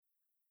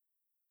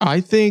I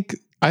think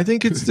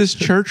it's this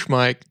church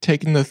mic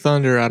taking the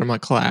thunder out of my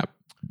clap.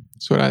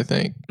 That's what I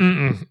think.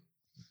 Mm-mm.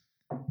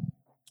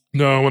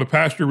 No, when a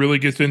pastor really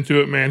gets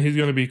into it, man, he's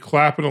going to be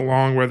clapping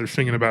along while they're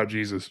singing about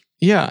Jesus.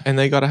 Yeah, and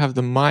they got to have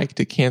the mic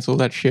to cancel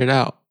that shit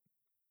out.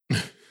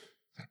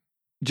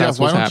 Jeff,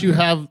 why don't you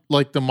have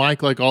like the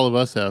mic like all of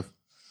us have?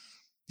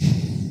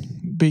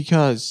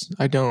 Because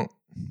I don't.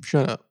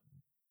 Shut up.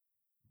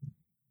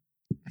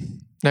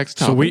 Next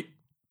topic.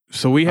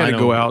 So we had to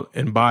go out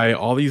and buy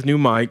all these new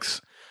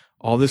mics,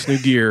 all this new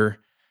gear,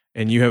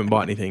 and you haven't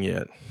bought anything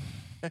yet.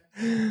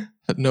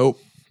 Nope.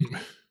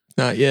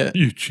 Not yet.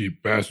 You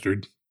cheap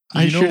bastard.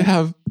 I should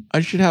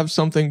have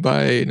something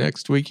by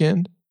next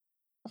weekend.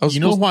 You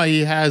know why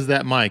he has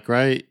that mic,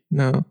 right?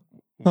 No.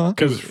 Huh?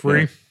 Because it's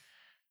free?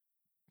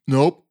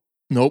 Nope.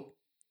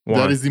 Why?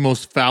 That is the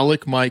most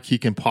phallic mic he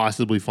can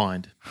possibly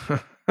find.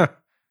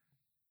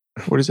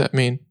 What does that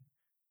mean?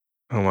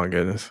 Oh my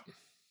goodness.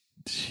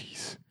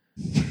 Jeez.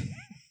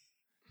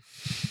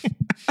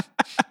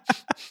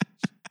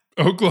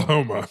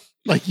 Oklahoma.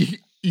 Like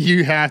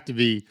you have to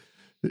be.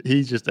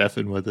 He's just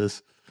effing with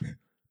us.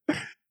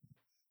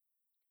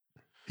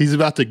 He's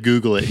about to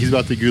Google it. He's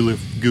about to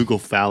Google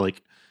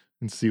phallic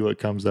and see what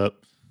comes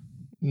up.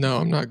 No,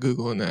 I'm not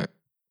Googling that.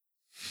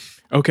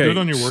 Okay. Do it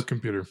on your work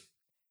computer.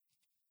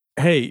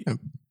 Hey,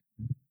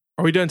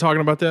 are we done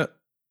talking about that?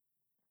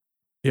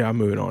 Yeah, I'm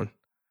moving on.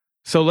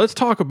 So let's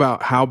talk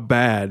about how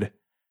bad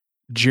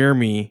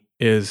Jeremy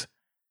is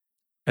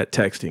at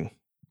texting.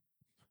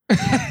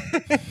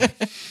 I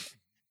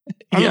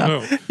don't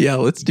know. Yeah,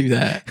 let's do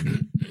that.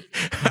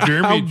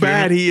 How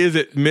bad he is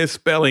at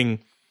misspelling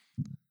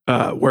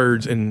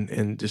words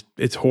and just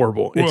it's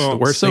horrible. It's the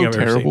worst thing I've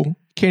ever seen.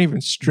 Can't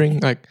even string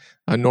like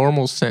a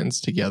normal sentence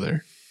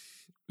together.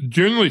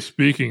 Generally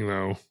speaking,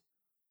 though,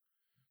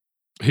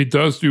 he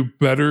does do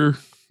better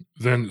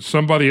than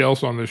somebody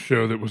else on this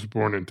show that was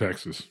born in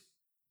Texas.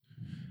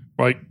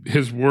 Like,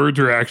 his words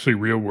are actually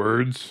real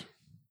words.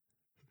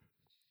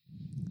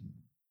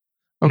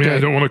 Okay. I mean, I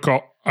don't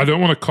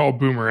want to call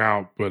Boomer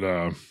out,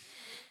 but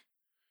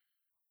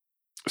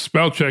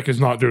spell check is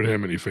not doing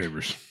him any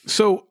favors.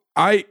 So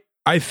I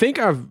think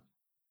I've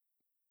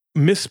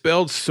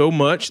misspelled so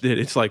much that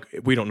it's like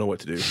we don't know what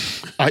to do.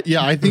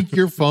 I think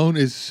your phone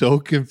is so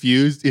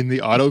confused in the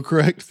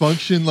autocorrect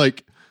function.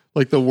 Like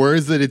the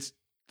words that it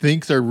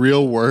thinks are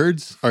real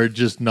words are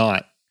just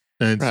not.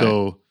 And right.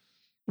 So,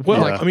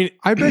 well, I mean,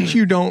 I bet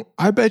you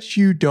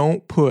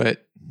don't put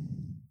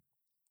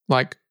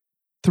like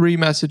 3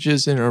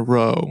 messages in a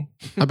row.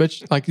 I bet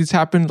you, like it's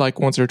happened like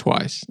once or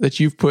twice that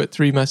you've put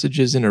 3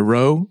 messages in a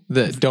row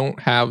that don't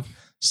have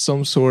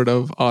some sort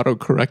of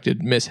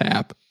auto-corrected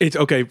mishap. It's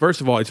okay. First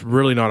of all, it's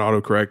really not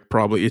autocorrect.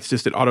 Probably it's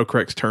just that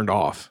autocorrect's turned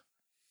off.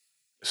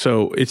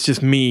 So it's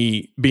just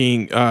me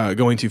being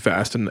going too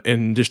fast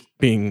and just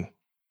being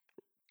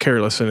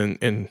careless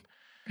and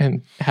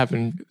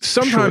having.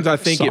 Sometimes I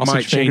think it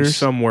might change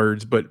some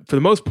words, but for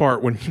the most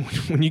part, when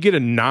you get a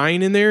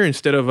 9 in there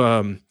instead of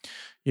a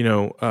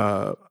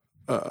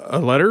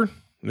letter,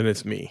 then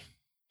it's me.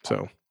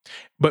 So,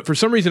 but for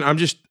some reason, I'm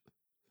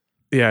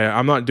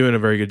not doing a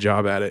very good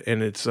job at it,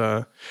 and it's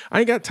I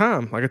ain't got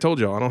time. Like I told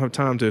y'all, I don't have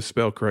time to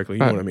spell correctly.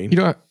 You know what I mean?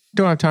 You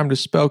don't have time to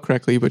spell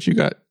correctly, but you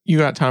got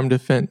time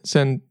to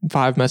send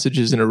 5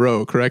 messages in a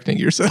row correcting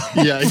yourself.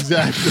 Yeah,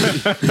 exactly.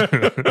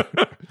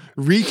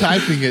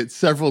 Retyping it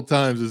several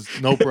times is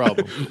no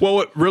problem. Well,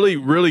 what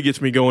really gets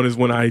me going is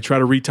when I try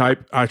to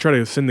retype. I try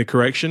to send the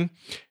correction,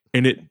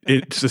 and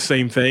it's the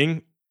same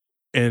thing,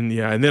 and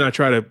then I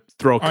try to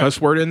throw a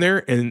cuss word in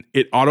there, and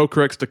it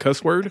autocorrects the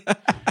cuss word.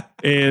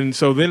 And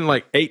so then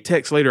like 8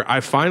 texts later,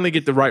 I finally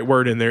get the right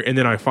word in there, and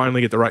then I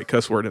finally get the right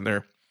cuss word in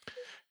there.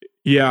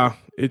 Yeah,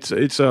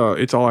 it's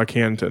all I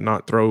can to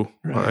not throw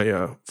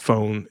my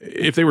phone.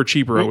 If they were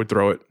cheaper, I would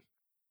throw it.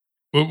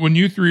 But when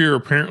you 3 are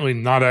apparently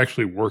not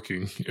actually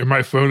working, and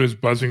my phone is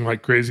buzzing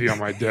like crazy on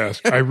my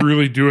desk, I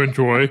really do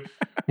enjoy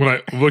when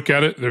I look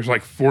at it. There's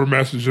like 4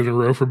 messages in a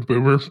row from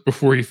Boomer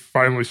before he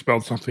finally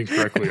spelled something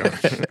correctly on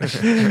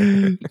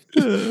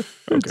it.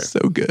 Okay,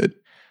 so good.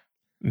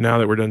 Now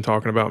that we're done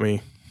talking about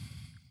me.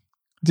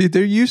 Dude,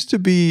 there used to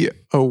be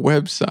a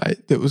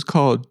website that was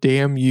called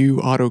Damn You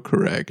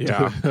Autocorrect.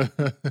 Yeah.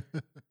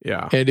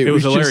 Yeah. And it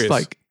was hilarious. Just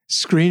like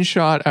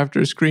screenshot after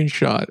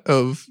screenshot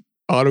of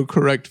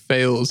autocorrect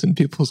fails in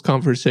people's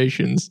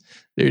conversations.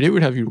 Dude, it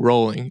would have you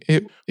rolling.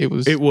 It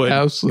would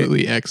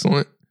absolutely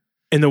excellent.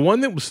 And the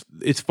one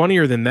it's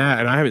funnier than that,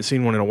 and I haven't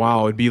seen one in a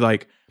while, it'd be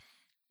like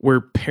where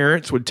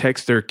parents would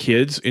text their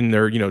kids in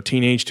their,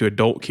 teenage to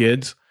adult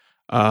kids,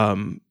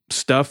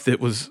 stuff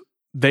that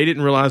they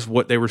didn't realize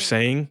what they were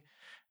saying.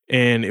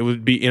 And it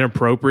would be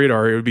inappropriate,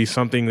 or it would be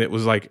something that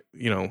was like,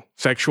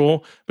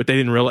 sexual, but they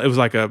didn't realize it was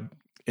like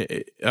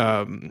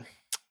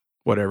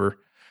whatever.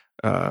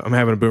 I'm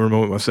having a Boomer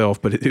moment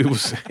myself, but it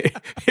was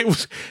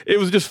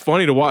just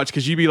funny to watch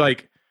because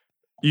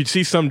you'd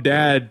see some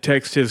dad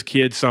text his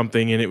kid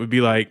something, and it would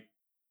be like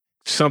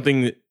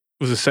something that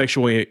was a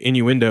sexual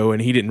innuendo,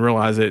 and he didn't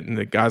realize it, and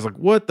the guy's like,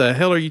 "What the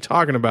hell are you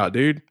talking about,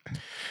 dude?"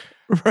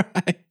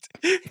 Right.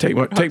 Take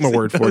my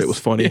word for it. It was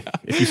funny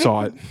if you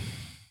saw it.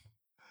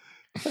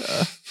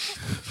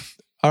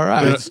 All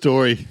right. Good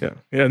story. Yeah.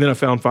 And then I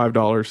found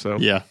 $5. So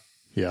Yeah.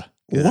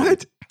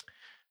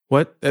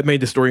 What? That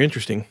made the story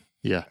interesting.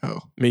 Yeah. Oh,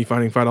 Me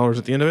finding $5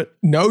 at the end of it.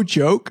 no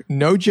joke.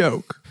 No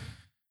joke.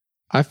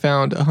 I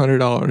found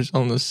 $100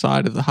 on the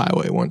side of the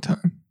highway one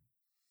time.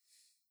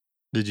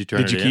 Did you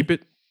turn Did you it keep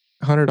it?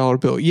 $100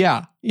 bill.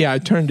 Yeah. I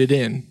turned it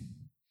in.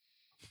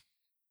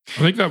 I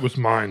think that was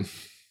mine.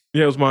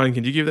 Yeah, it was mine.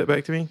 Can you give that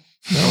back to me?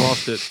 I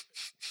lost it.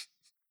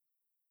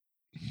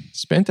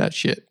 Spent that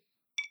shit.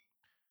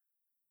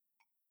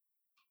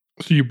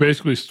 So you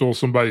basically stole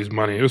somebody's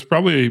money. It was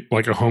probably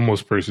like a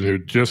homeless person who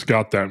just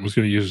got that and was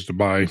going to use it to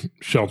buy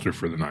shelter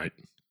for the night.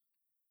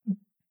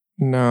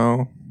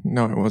 No,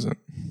 it wasn't.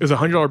 It was a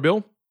 $100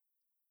 bill?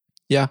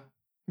 Yeah.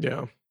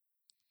 Yeah.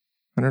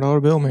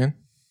 $100 bill, man.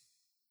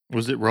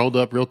 Was it rolled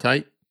up real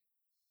tight?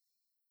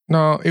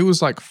 No, it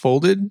was like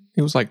folded.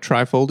 It was like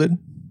tri-folded.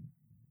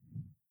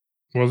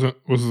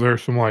 Was there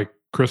some like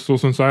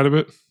crystals inside of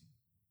it?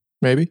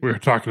 Maybe. We were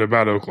talking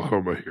about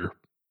Oklahoma here.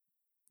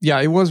 Yeah,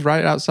 it was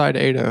right outside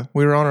Ada.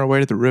 We were on our way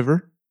to the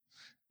river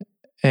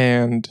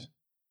and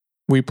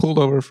we pulled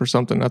over for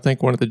something. I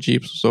think one of the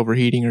Jeeps was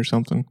overheating or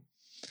something.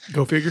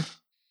 Go figure.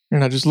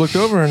 And I just looked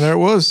over and there it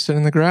was sitting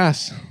in the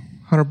grass.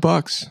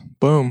 $100.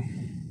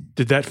 Boom.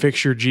 Did that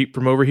fix your Jeep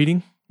from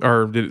overheating?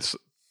 Or did it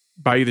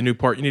buy you the new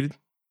part you needed?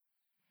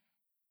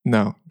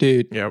 No,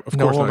 dude. Yeah, of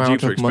No course not. amount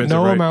Jeeps are of money. expensive,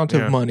 No right? amount Yeah.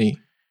 of money.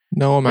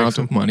 No amount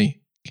sense. of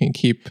money can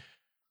keep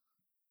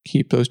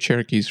those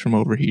Cherokees from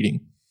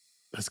overheating.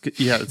 That's good.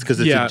 Yeah, it's because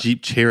it's Yeah. a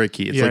Jeep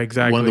Cherokee. It's Yeah, like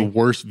exactly. one of the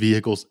worst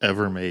vehicles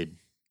ever made.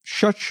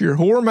 Shut your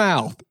whore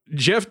mouth.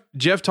 Jeff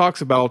talks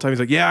about all the time. He's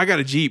like, yeah, I got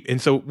a Jeep. And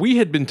so we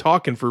had been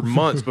talking for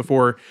months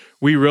before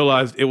we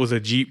realized it was a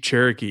Jeep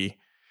Cherokee.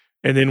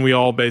 And then we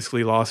all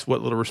basically lost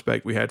what little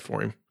respect we had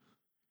for him.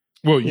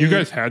 Well, you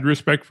guys had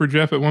respect for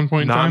Jeff at one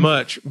point in Not time?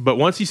 much. But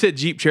once he said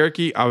Jeep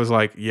Cherokee, I was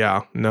like,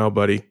 yeah, no,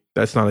 buddy.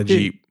 That's not a Dude,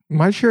 Jeep.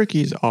 My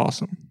Cherokee is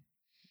awesome.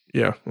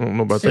 Yeah, I don't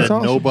know about Said that.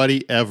 awesome.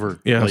 nobody ever.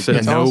 Yeah, I said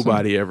it's awesome.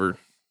 nobody ever.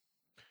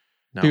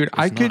 No, Dude, it's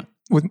I could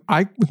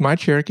not. with my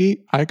Cherokee,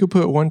 I could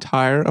put one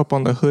tire up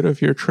on the hood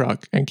of your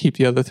truck and keep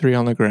the other three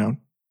on the ground.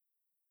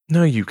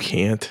 No, you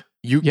can't.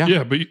 Yeah.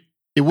 Yeah, but It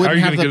How are wouldn't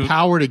you have gonna the get it-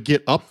 power to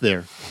get up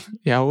there.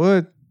 Yeah, I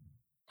would.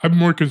 I'm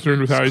more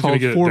concerned with how It's he's going to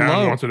get it called down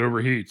four-low. once it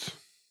overheats.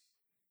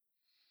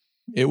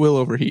 It will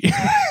overheat.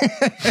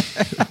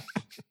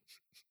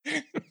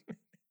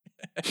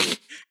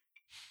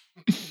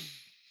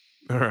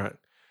 All right.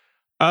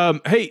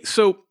 Hey,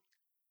 so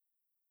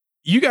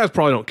you guys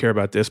probably don't care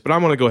about this, but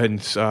I'm going to go ahead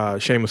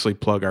and shamelessly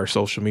plug our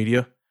social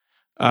media.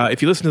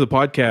 If you listen to the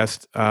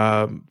podcast,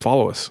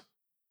 follow us.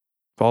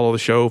 Follow the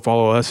show.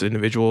 Follow us as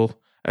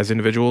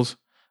individuals.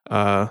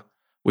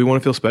 We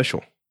want to feel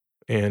special.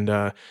 And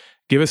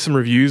give us some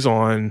reviews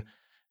on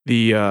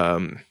the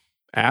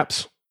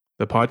apps,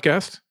 the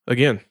podcast.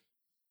 Again,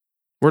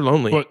 we're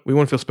lonely. But- we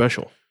want to feel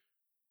special.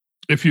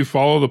 If you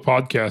follow the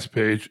podcast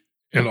page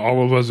and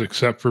all of us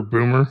except for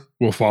Boomer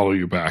will follow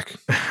you back.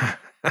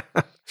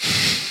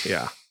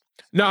 Yeah.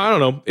 No, I don't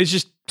know. It's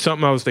just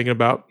something I was thinking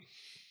about.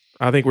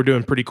 I think we're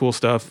doing pretty cool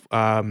stuff.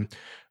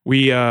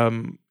 We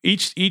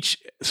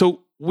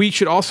so we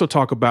should also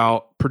talk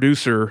about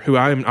producer who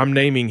I'm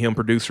naming him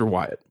Producer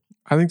Wyatt.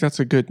 I think that's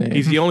a good name.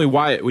 He's the only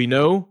Wyatt we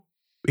know.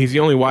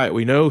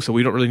 So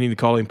we don't really need to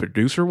call him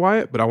Producer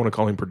Wyatt, but I want to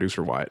call him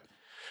Producer Wyatt.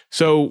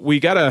 So we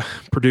got a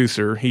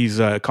producer. He's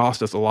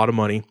cost us a lot of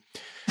money,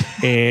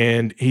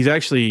 and he's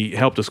actually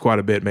helped us quite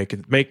a bit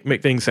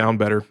make things sound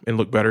better and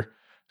look better.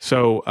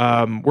 So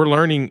we're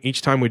learning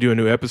each time we do a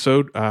new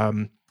episode.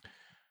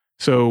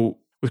 So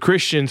with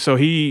Christian, so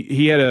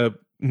he had a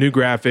new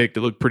graphic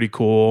that looked pretty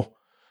cool,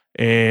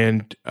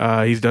 and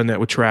he's done that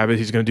with Travis.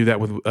 He's going to do that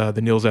with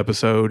the Niels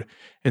episode,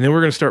 and then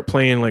we're going to start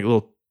playing like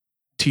little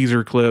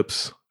teaser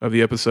clips of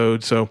the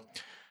episode. So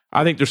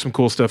I think there's some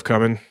cool stuff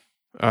coming.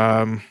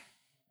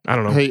 I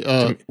don't know.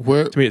 Hey,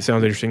 where To me, it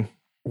sounds interesting.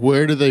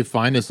 do they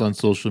find us on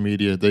social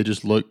media? They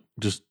just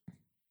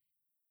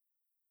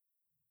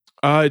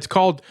It's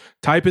called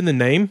type in the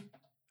name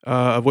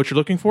of what you're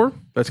looking for.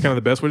 That's kind of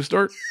the best way to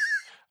start.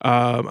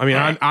 I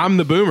mean, I'm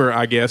the Boomer,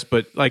 I guess,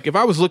 but like if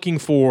I was looking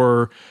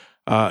for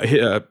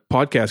a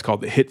podcast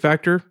called The Hit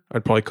Factor,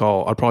 I'd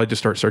probably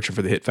just start searching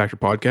for the Hit Factor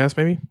podcast,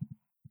 maybe.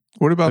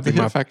 What about That'd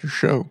the be Hit Factor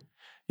show?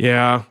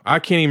 Yeah, I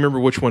can't even remember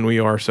which one we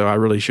are, so I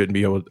really shouldn't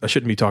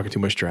be talking too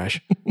much trash.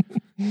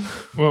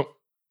 Well,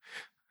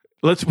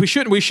 We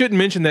shouldn't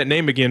mention that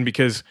name again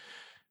because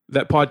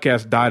that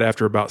podcast died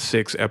after about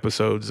 6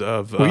 episodes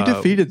of. We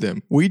defeated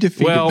them.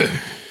 Well,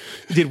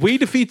 did we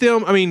defeat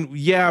them? I mean,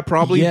 yeah,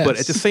 probably. Yes. But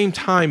at the same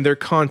time, their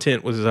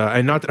content was,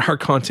 and not that our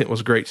content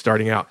was great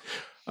starting out.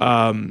 We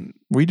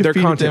Their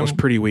defeated content them. was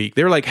pretty weak.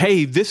 They were like,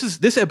 "Hey,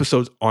 this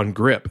episode's on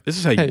grip. This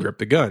is how you Hey. grip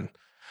the gun."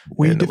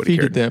 We and nobody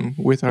defeated cared. them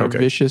with our Okay.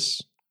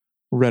 vicious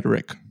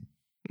rhetoric.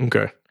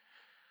 Okay.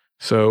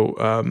 So,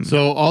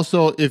 So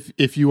also,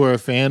 if you are a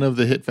fan of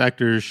the Hit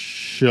Factor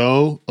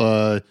show,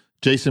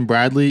 Jason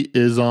Bradley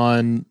is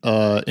on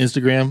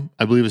Instagram.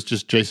 I believe it's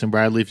just Jason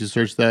Bradley. If you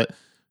search that,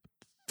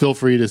 feel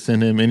free to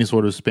send him any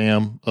sort of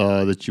spam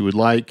that you would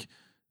like.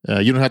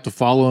 You don't have to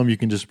follow him. You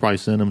can just probably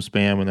send him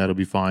spam, and that'll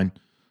be fine.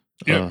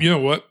 Yeah, you know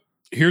what?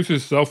 Here's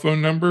his cell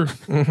phone number,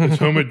 his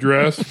home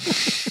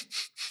address.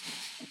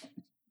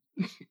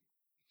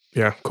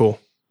 Yeah, cool.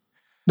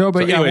 No,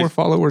 but So anyways- more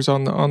followers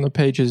on the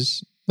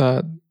pages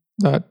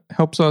that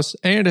helps us,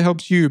 and it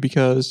helps you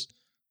because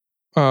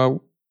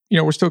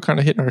we're still kind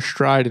of hitting our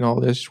stride in all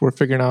this. We're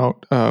figuring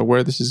out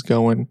where this is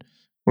going.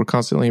 We're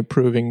constantly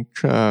improving,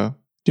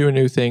 doing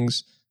new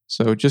things.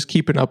 So just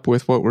keeping up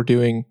with what we're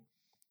doing,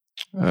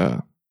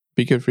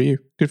 be good for you,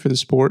 good for the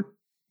sport.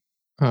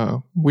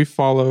 We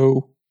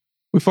follow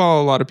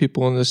a lot of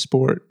people in this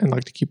sport and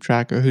like to keep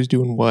track of who's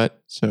doing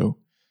what. So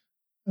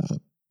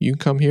you can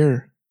come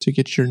here to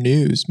get your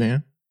news,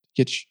 man.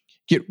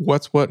 Get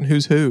what's what and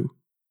who's who.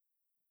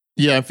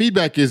 Yeah,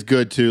 feedback is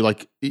good too.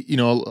 Like,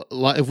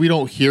 if we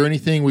don't hear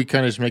anything, we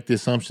kind of just make the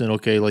assumption,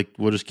 okay, like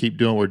we'll just keep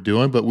doing what we're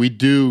doing. But we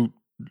do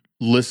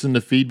listen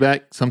to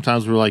feedback.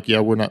 Sometimes we're like, yeah,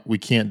 we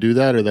can't do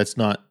that, or that's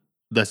not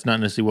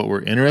necessarily what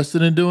we're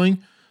interested in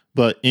doing.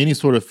 But any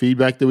sort of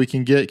feedback that we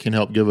can get can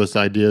help give us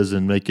ideas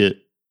and make it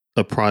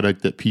a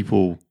product that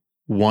people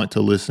want to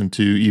listen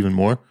to even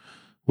more,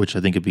 which I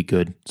think would be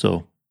good.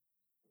 So,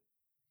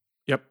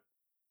 Yep.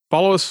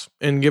 Follow us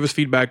and give us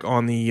feedback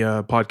on the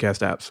podcast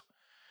apps.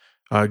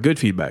 Good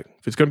feedback.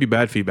 If it's going to be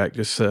bad feedback,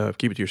 just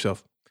keep it to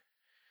yourself.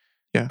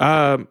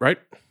 Yeah. Right?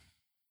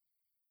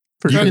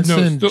 you can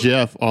send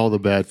Jeff all the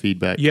bad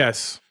feedback.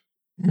 Yes.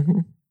 Mm-hmm.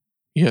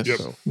 Yes. Yep.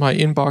 My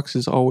inbox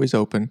is always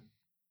open.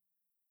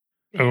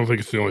 I don't think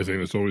it's the only thing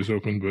that's always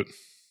open, but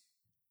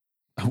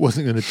I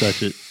wasn't going to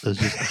touch it. I was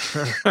just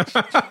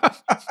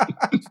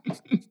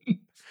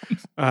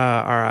all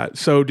right.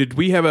 So did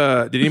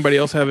anybody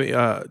else have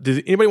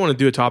did anybody want to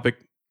do a topic?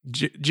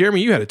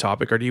 Jeremy, you had a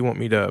topic, or do you want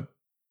me to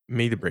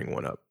bring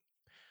one up?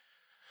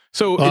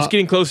 So it's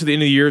getting close to the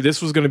end of the year.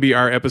 This was going to be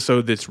our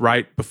episode that's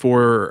right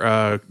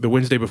before the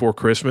Wednesday before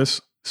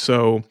Christmas.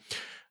 So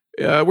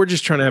we're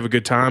just trying to have a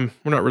good time.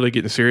 We're not really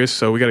getting serious.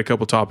 So we got a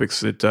couple topics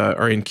that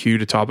are in queue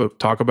to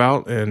talk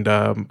about,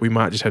 and we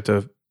might just have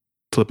to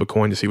flip a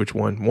coin to see which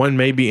one. One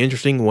may be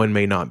interesting, one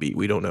may not be.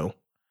 We don't know.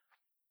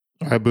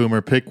 All right,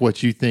 Boomer, pick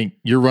what you think.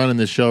 You're running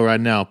the show right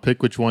now.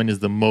 Pick which one is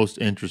the most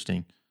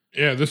interesting.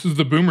 yeah, this is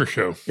the Boomer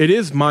Show. It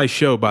is my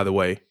show, by the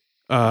way.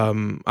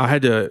 I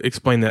had to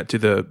explain that to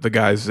the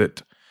guys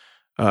that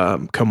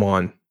come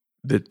on.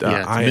 That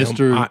I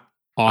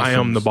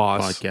am the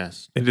boss.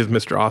 Podcast. It is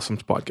Mr.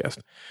 Awesome's podcast.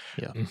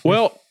 Yeah.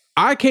 Well,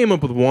 I came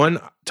up with one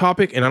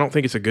topic, and I don't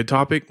think it's a good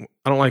topic.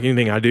 I don't like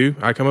anything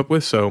I come up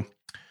with. So,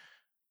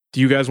 do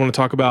you guys want to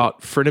talk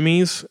about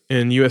frenemies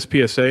in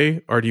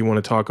USPSA, or do you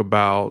want to talk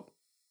about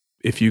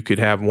if you could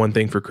have one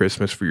thing for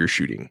Christmas for your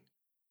shooting?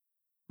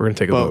 We're gonna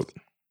take a vote.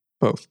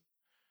 Both.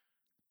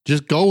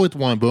 Just go with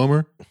one,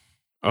 Boomer.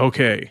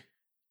 Okay.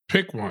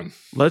 Pick one.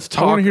 Let's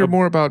talk. I want to hear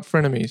more about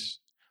frenemies.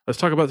 Let's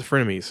talk about the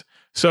frenemies.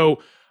 So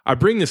I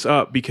bring this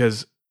up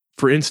because,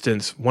 for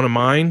instance, one of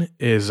mine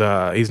is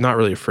he's not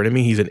really a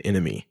frenemy; he's an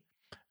enemy.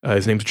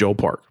 His name's Joel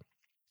Park.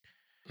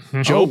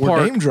 Joel Park.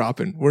 We're name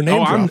dropping.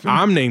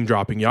 I'm name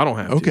dropping. Y'all don't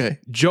have to. Okay.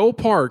 Joel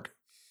Park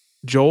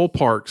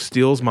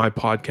steals my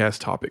podcast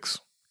topics.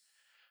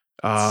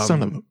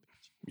 Son of a...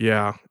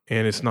 Yeah,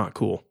 and it's not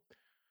cool.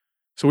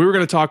 So we were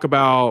going to talk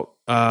about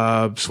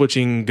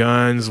switching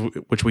guns,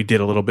 which we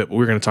did a little bit, but we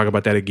were going to talk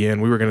about that again.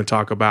 We were going to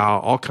talk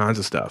about all kinds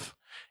of stuff,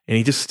 and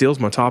he just steals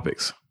my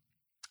topics.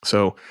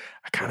 So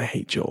I kind of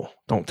hate Joel.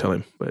 Don't tell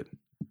him, but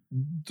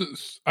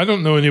I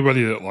don't know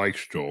anybody that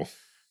likes Joel.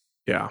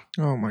 yeah.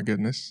 Oh my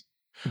goodness.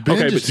 Ben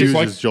Okay, just but uses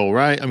like- Joel,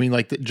 right? I mean,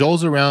 like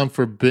Joel's around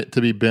to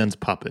be Ben's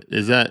puppet.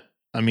 Is that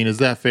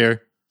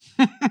fair?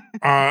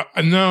 No,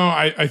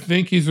 I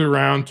think he's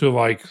around to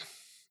like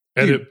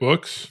edit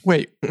books.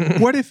 Wait,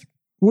 what if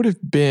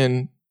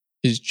Ben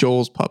is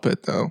Joel's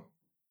puppet though?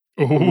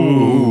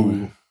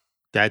 Ooh.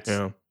 That's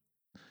Yeah.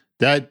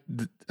 that.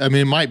 I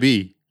mean, it might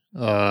be.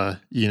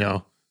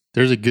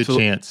 There's a good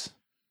chance.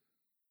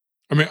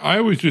 I mean, I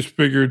always just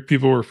figured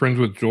people were friends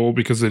with Joel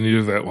because they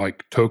needed that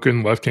like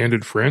token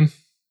left-handed friend.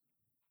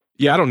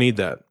 Yeah, I don't need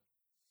that.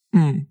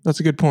 That's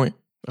a good point.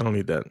 I don't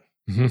need that.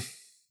 Mm-hmm.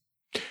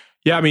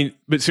 Yeah, I mean,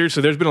 but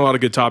seriously, there's been a lot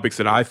of good topics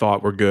that I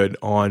thought were good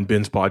on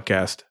Ben's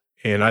podcast.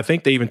 And I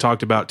think they even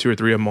talked about 2 or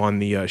 3 of them on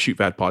the Shoot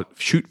Fast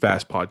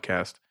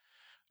podcast.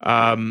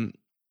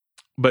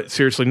 But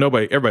seriously,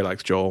 everybody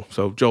likes Joel.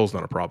 So Joel's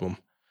not a problem.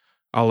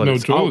 I'll let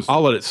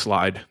it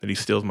slide that he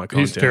steals my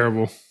content. He's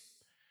terrible.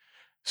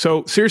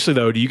 So seriously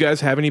though, do you guys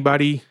have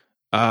anybody,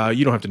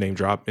 you don't have to name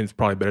drop, and it's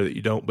probably better that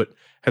you don't, but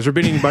has there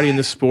been anybody in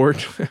this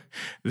sport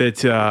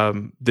that's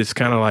kind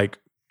of like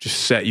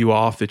just set you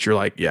off that you're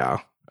like, yeah,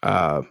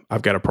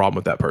 I've got a problem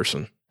with that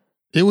person?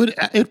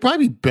 It'd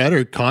probably be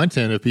better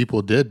content if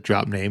people did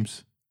drop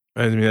names.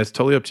 I mean, that's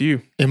totally up to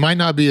you. It might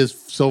not be as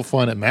so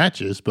fun at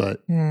matches,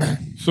 but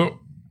So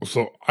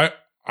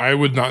I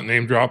would not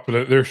name drop,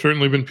 but there's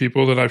certainly been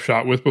people that I've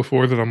shot with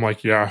before that I'm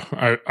like,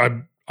 yeah,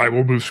 I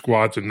will move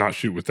squads and not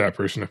shoot with that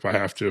person if I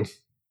have to.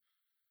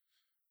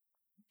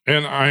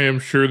 And I am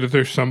sure that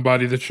there's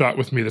somebody that shot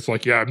with me that's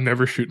like, yeah, I'm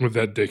never shooting with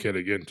that dickhead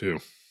again, too.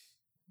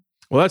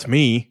 Well, that's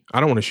me. I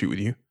don't want to shoot with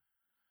you.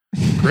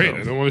 Great.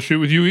 I don't want to shoot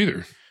with you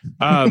either.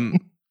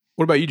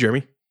 What about you,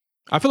 Jeremy?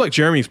 I feel like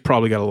Jeremy's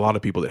probably got a lot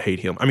of people that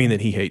hate him. I mean,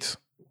 that he hates.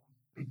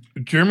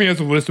 Jeremy has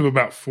a list of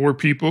about 4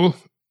 people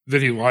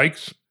that he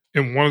likes,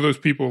 and one of those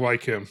people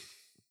like him.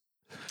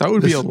 That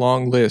would be a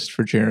long list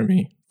for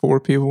Jeremy. 4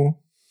 people.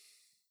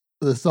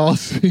 This all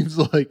seems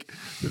like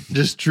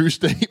just true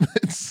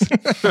statements.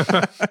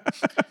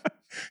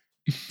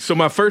 So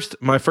my first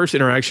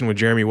interaction with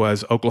Jeremy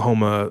was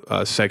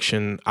Oklahoma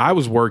section. I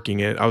was working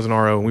it. I was an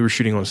RO, and we were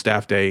shooting on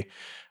staff day.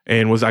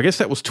 And I guess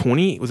that was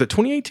 2018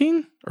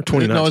 or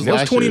 2019? No, it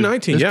was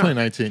 2019. Yeah,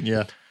 2019.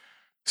 Yeah.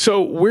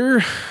 So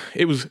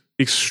it was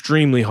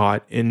extremely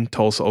hot in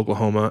Tulsa,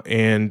 Oklahoma,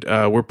 and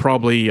we're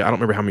probably, I don't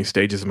remember how many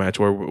stages of the match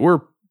were.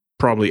 We're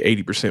probably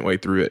 80% way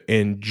through it,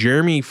 and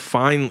Jeremy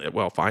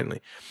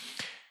finally,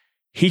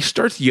 he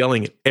starts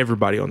yelling at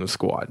everybody on the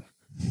squad.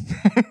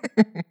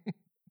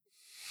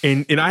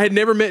 And I had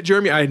never met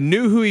Jeremy. I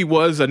knew who he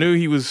was. I knew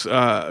he was,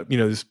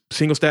 this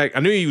single stack. I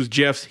knew he was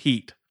Jeff's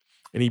heat,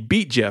 and he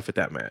beat Jeff at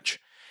that match.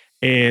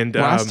 And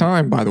last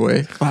time, by the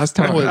way,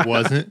 No, it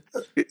wasn't.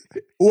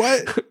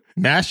 What?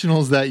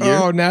 Nationals that year.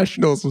 Oh,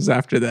 Nationals was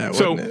after that,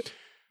 wasn't it?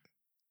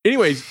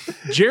 Anyways,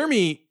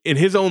 Jeremy, in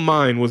his own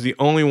mind, was the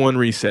only one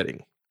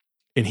resetting,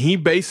 and he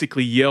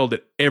basically yelled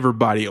at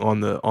everybody on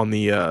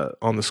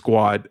the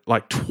squad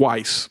like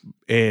twice,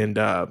 and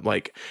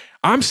like,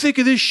 "I'm sick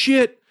of this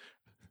shit.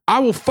 I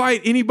will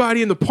fight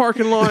anybody in the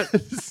parking lot."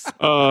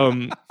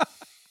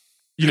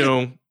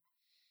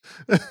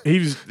 He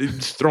was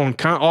throwing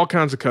all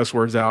kinds of cuss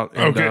words out.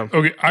 And,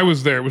 okay. I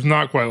was there. It was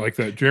not quite like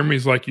that.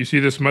 Jeremy's like, "You see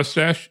this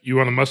mustache? You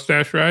want a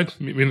mustache ride?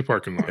 Meet me in the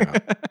parking lot." Yeah.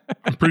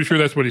 I'm pretty sure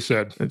that's what he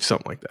said. It's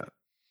something like that.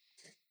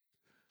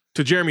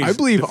 To Jeremy's I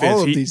believe defense,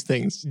 all of these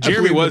things.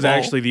 Jeremy was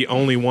actually the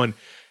only one.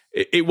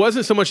 It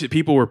wasn't so much that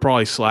people were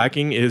probably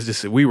slacking. It was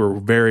just that we were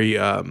very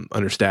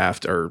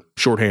understaffed or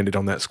shorthanded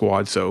on that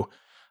squad. So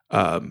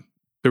there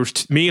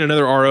was me and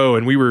another RO,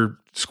 and we were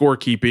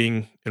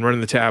scorekeeping and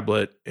running the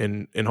tablet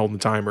and holding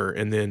the timer.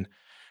 And then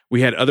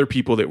we had other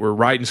people that were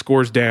writing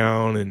scores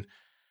down, and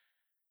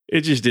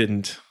it just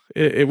didn't.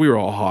 We were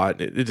all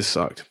hot. It just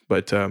sucked.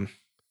 But Jeremy,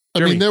 I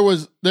mean, there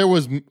was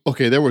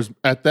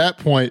at that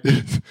point,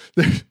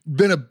 there's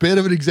been a bit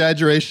of an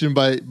exaggeration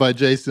by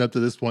Jason up to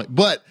this point.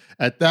 But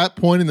at that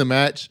point in the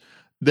match,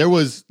 there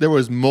was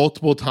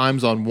multiple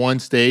times on one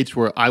stage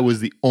where I was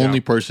the only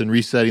person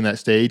resetting that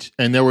stage,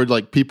 and there were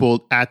like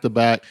people at the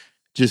back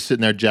just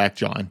sitting there jack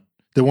jawing.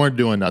 They weren't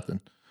doing nothing,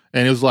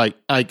 and it was like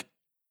I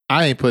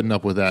ain't putting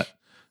up with that.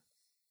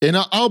 And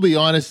I'll be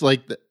honest,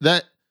 like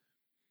that.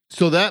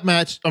 So that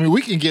match, I mean,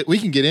 we can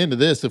get into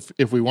this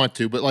if we want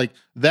to, but like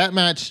that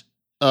match,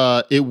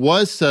 it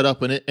was set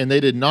up and they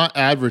did not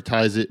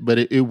advertise it, but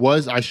it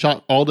was. I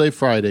shot all day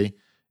Friday,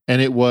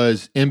 and it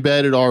was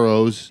embedded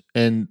ROs,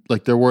 and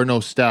like there were no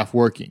staff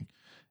working.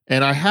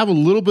 And I have a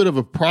little bit of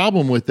a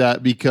problem with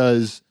that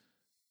because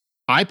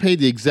I paid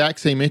the exact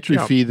same entry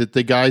fee that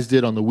the guys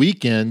did on the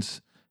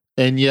weekends,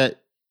 and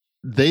yet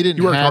they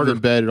didn't have harder.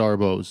 Embedded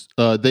ROs.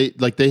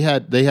 They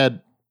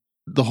had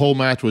the whole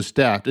match was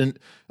staffed. And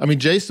I mean,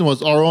 Jason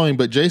was ROing,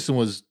 but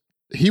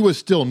he was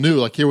still new.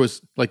 Like there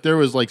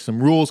was like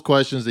some rules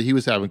questions that he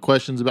was having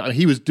questions about.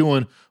 He was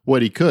doing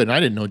what he could. And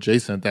I didn't know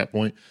Jason at that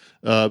point.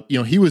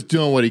 He was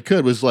doing what he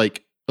could. Was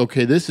like,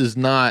 okay, we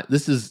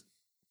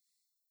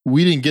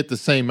didn't get the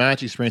same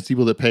match experience,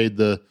 people that paid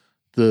the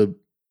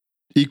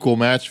equal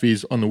match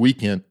fees on the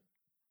weekend.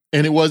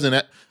 And it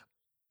wasn't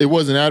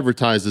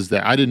advertised as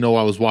that. I didn't know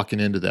I was walking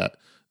into that.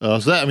 So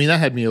that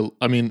had me,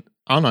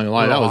 I'm not gonna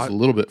lie, I was a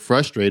little bit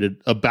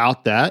frustrated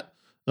about that.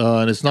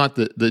 And it's not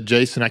that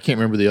Jason, I can't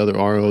remember the other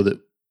RO that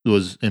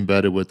was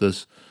embedded with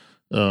us.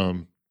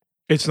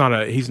 It's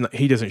not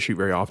he doesn't shoot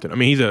very often. I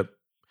mean,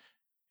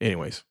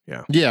 anyways,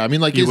 yeah. Yeah, I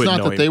mean, like, it's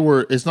not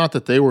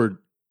that they were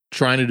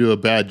trying to do a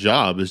bad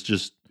job. It's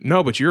just.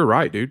 No, but you're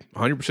right, dude.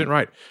 100%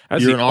 right.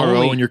 That's you're an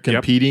RO and you're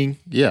competing.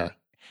 Yep.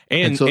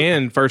 Yeah.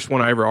 And first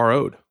one I ever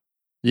RO'd.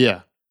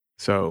 Yeah.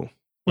 So,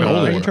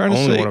 only one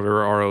I've ever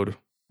RO'd.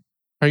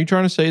 Are you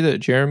trying to say that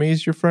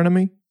Jeremy's your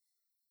frenemy?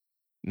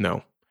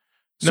 No.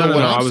 So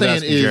what I'm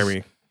saying is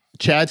Jeremy.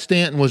 Chad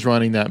Stanton was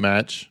running that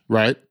match,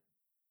 right?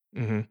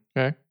 Mm-hmm.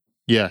 Okay.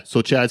 Yeah.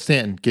 So Chad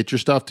Stanton, get your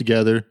stuff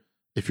together.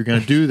 If you're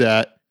going to do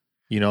that,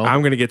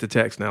 I'm going to get the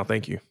text now.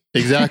 Thank you.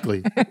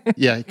 Exactly.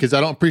 Yeah, because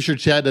I'm pretty sure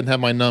Chad doesn't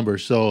have my number,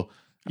 so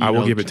I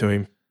will give it to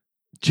him.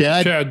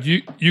 Chad,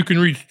 you can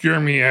reach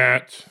Jeremy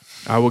at.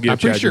 I will give. I'm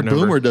pretty Chad sure your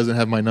number. Boomer doesn't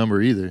have my number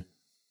either.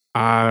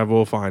 I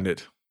will find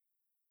it.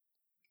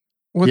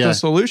 The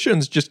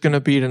solution's just going to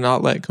be to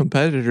not let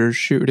competitors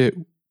shoot it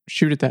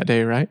that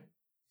day, right?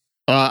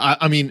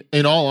 I mean,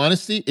 in all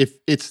honesty, if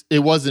it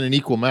wasn't an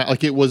equal match,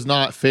 like it was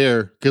not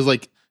fair, because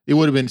like it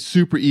would have been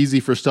super easy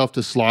for stuff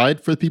to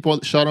slide for the people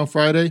that shot on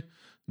Friday,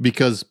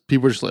 because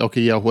people were just like,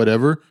 okay, yeah,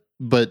 whatever.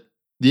 But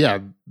yeah,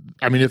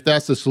 I mean, if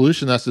that's the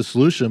solution, that's the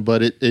solution.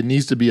 But it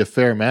needs to be a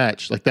fair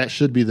match. Like that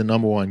should be the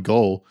number one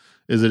goal.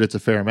 Is that it's a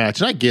fair match?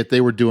 And I get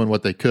they were doing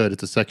what they could.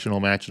 It's a sectional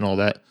match and all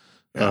that.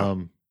 Yeah.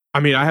 I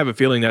mean, I have a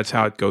feeling that's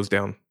how it goes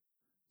down.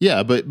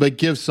 Yeah, but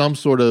give some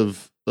sort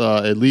of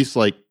at least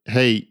like,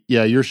 hey,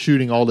 yeah, you're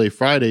shooting all day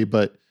Friday,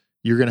 but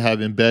you're going to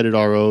have embedded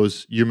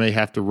ROs. You may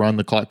have to run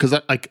the clock because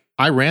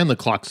I ran the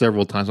clock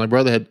several times. My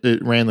brother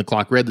ran the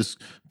clock, read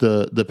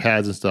the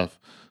pads and stuff.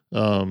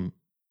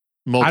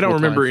 I don't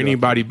remember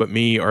anybody but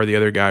me or the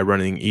other guy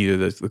running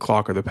either the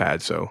clock or the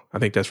pad. So I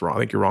think that's wrong. I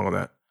think you're wrong on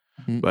that.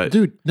 But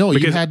dude, no,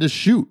 you had to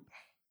shoot.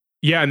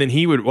 Yeah, and then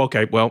he would.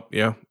 Okay, well,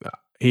 yeah,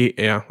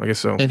 I guess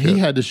so. And he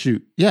had to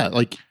shoot. Yeah,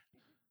 like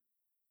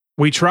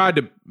we tried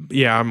to.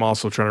 Yeah, I'm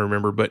also trying to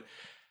remember, but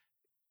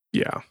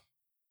yeah,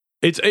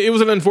 it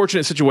was an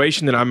unfortunate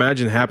situation that I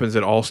imagine happens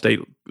at all state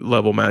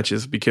level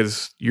matches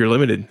because you're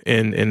limited,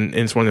 and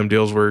it's one of them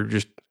deals where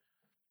just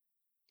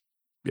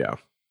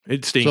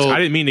it stinks. So, I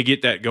didn't mean to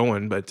get that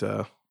going, but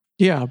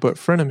yeah, but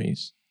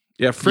frenemies.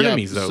 Yeah,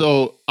 frenemies though.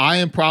 So I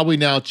am probably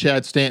now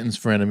Chad Stanton's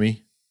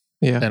frenemy.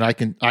 Yeah, and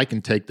I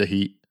can take the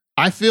heat.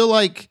 I feel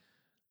like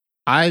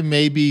I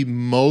may be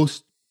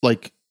most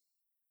like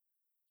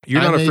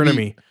you're not a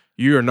frenemy.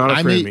 You are not a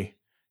frenemy.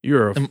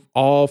 You're a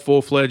all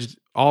full-fledged,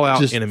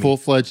 all-out just enemy.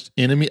 Full-fledged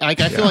enemy. I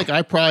feel like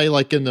I probably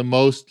like in the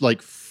most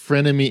like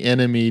frenemy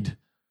enemied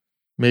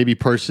maybe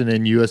person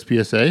in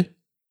USPSA.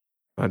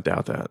 I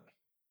doubt that.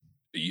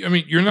 I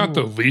mean, you're not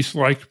the least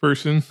liked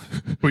person,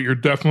 but you're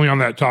definitely on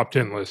that top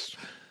 10 list.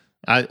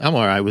 I'm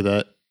all right with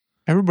that.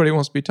 Everybody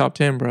wants to be top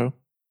 10, bro.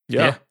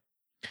 Yeah.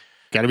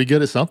 Got to be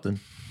good at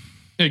something.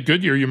 Hey,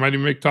 good year, you might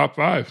even make top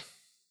 5.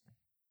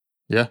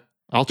 Yeah,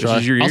 I'll try.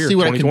 This is your year. I'll see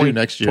what I can do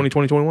next year.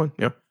 2020, 2021.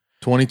 Yeah.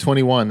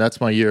 2021.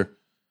 That's my year.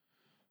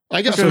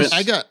 I got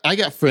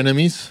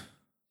frenemies.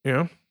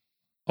 Yeah.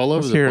 All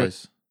over the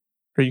place.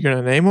 Are you going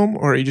to name them,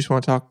 or you just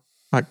want to talk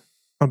like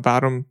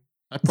about them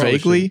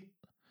vaguely?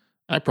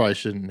 I probably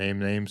shouldn't name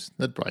names.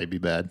 That'd probably be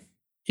bad.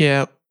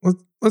 Yeah,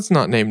 let's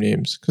not name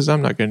names because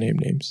I'm not going to name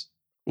names.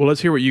 Well,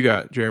 let's hear what you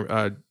got,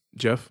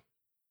 Jeff.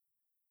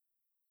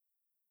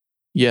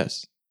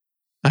 Yes,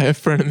 I have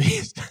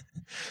frenemies.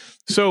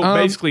 So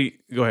basically,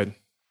 go ahead.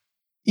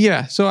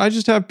 Yeah, so I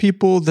just have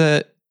people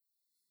that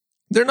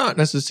they're not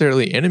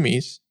necessarily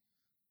enemies.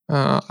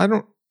 I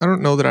don't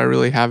know that I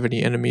really have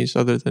any enemies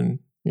other than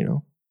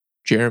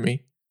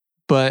Jeremy,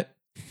 but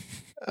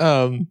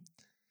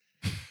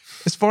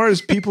as far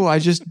as people I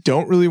just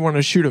don't really want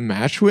to shoot a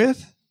match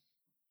with,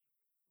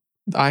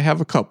 I have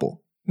a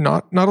couple.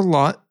 Not a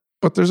lot,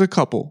 but there's a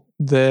couple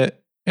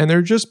and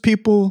they're just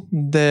people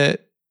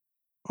that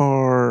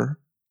are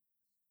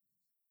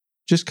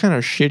just kind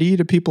of shitty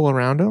to people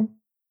around them,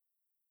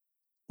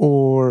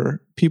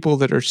 or people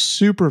that are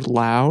super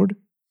loud,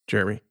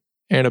 Jeremy,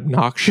 and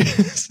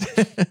obnoxious.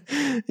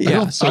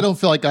 Yeah, I don't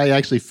feel like I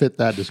actually fit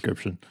that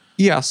description.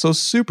 Yeah, so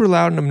super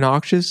loud and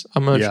obnoxious,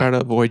 I'm going to try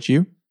to avoid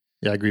you.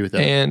 Yeah, I agree with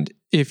that. And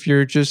if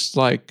you're just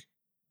like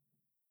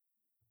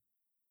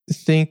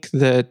think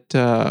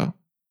that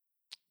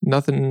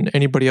nothing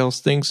anybody else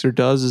thinks or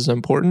does is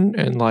important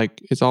and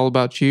like it's all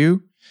about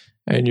you,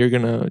 and you're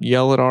going to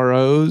yell at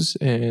ROs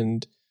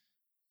and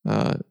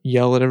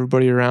yell at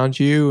everybody around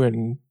you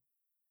and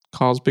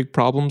cause big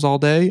problems all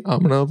day, I'm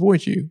going to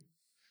avoid you.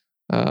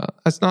 I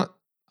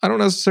don't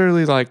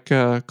necessarily like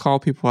call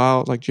people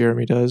out like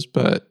Jeremy does,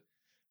 but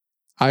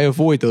I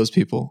avoid those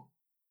people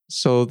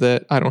so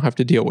that I don't have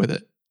to deal with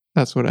it.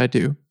 That's what I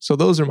do. So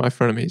those are my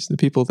frenemies, the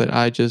people that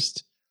I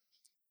just,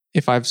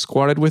 if I've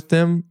squatted with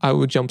them, I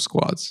would jump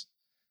squads.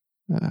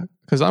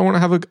 Because I want to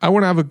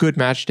have a good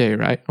match day,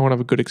 right? I want to have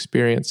a good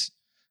experience.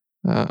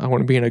 I want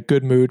to be in a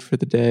good mood for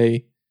the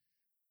day.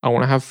 I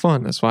want to have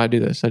fun. That's why I do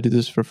this. I do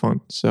this for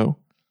fun. So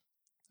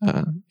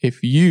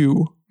if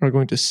you are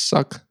going to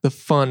suck the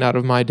fun out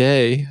of my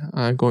day,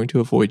 I'm going to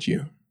avoid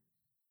you.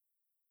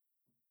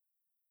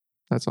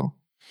 That's all.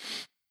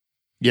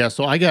 Yeah,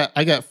 so I got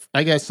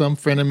some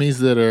frenemies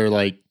that are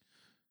like,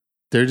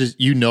 they're just,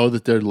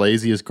 that they're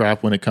lazy as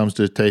crap when it comes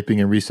to taping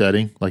and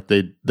resetting. Like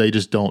they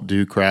just don't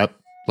do crap.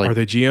 Like, are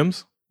they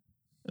GMs?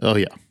 Oh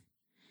yeah,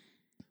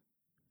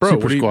 bro.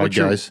 Super squad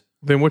guys.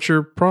 Then what's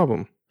your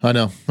problem? I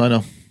know,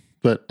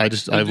 but I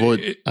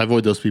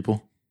avoid those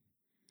people.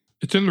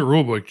 It's in the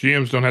rule book.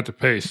 GMs don't have to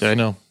pace. I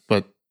know,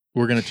 but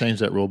we're gonna change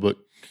that rule book.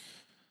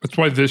 That's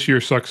why this year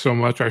sucks so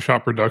much. I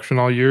shot production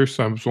all year,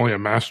 so I was only a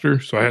master,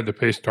 so I had to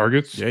pace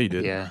targets. Yeah, you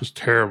did. Yeah, it was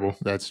terrible.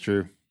 That's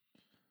true.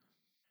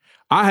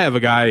 I have a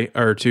guy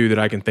or two that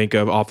I can think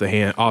of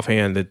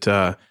offhand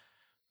that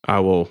I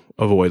will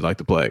avoid like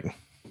the plague.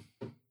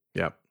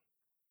 Yep.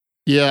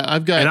 Yeah,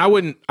 I've got, and I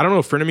don't know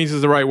if frenemies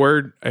is the right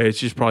word. It's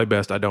just probably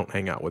best I don't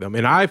hang out with them.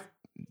 And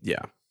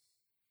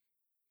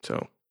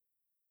so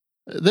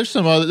there's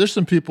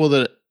some people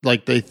that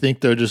like they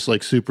think they're just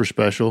like super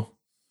special,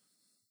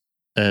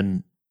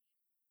 and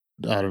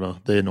I don't know,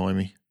 they annoy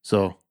me.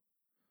 So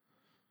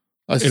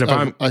I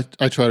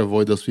try to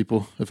avoid those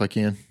people if I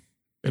can.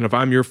 And if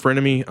I'm your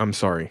frenemy, I'm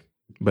sorry,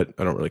 but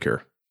I don't really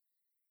care.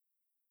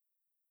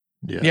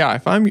 Yeah,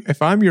 if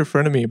I'm your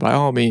frenemy, by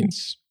all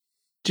means,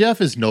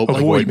 Jeff is no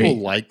avoid people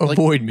me. like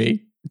Avoid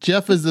me.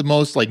 Jeff is the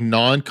most like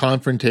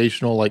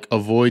non-confrontational, like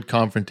avoid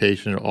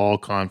confrontation at all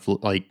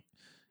conflict. Like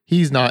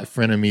he's not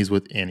frenemies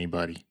with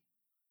anybody.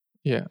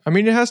 Yeah, I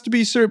mean, it has to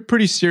be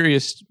pretty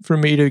serious for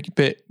me to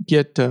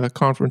get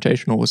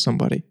confrontational with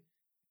somebody.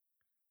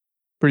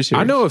 Pretty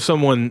serious. I know of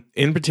someone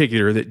in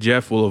particular that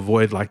Jeff will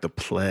avoid like the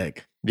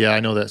plague. Yeah,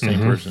 I know that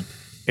same person.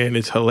 And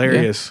it's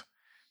hilarious. Yeah.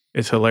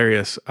 It's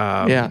hilarious.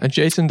 Yeah, and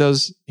Jason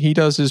does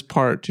his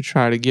part to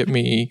try to get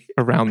me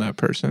around that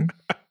person.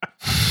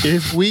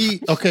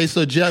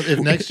 So Jeff, if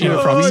next year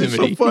it's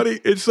so funny.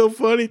 It's so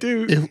funny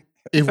too.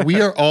 If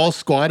we are all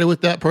squatted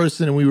with that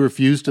person and we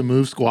refuse to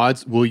move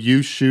squads, will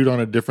you shoot on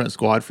a different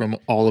squad from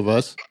all of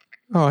us?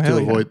 Oh, hell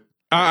to avoid?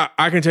 Yeah.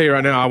 I can tell you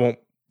right now, I won't.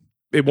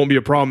 It won't be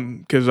a problem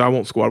because I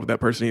won't squad with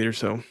that person either.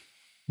 So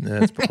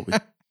that's probably.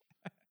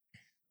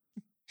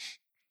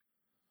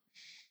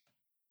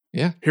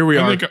 Yeah. Here we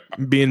are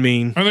being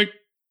mean. I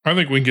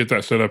think we can get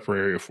that set up for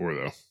Area 4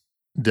 though.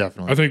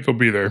 Definitely. I think they'll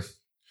be there.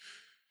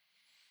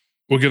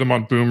 We'll get them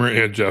on Boomer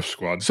and Jeff's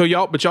squad. So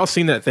y'all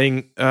seen that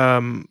thing? I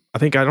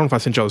don't know if I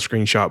sent y'all the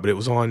screenshot, but it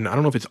was on. I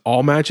don't know if it's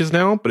all matches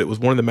now, but it was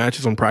one of the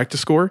matches on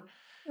Practice Score.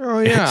 Oh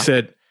yeah.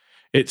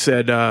 It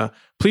said,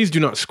 please do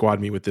not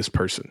squad me with this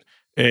person.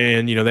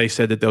 And they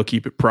said that they'll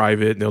keep it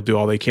private and they'll do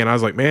all they can. I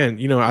was like, man,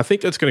 I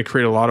think that's going to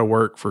create a lot of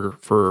work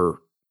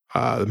for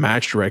the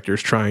match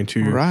directors trying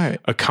to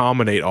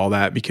accommodate all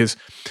that, because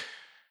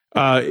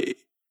a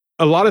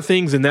lot of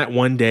things in that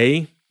one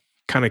day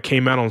kind of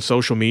came out on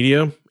social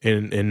media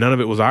and none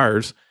of it was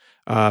ours.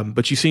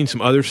 But you've seen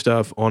some other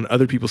stuff on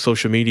other people's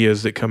social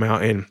medias that come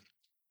out, and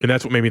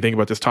that's what made me think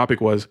about this topic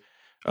was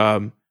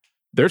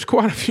there's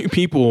quite a few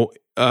people.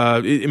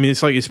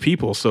 It's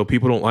people, so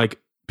people like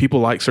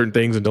certain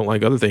things and don't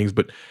like other things.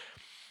 But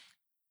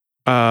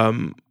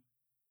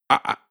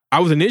I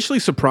was initially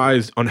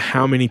surprised on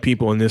how many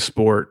people in this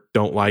sport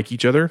don't like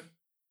each other.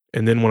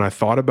 And then when I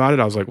thought about it,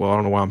 I was like, well, I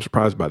don't know why I'm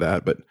surprised by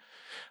that, but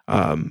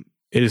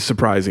it is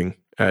surprising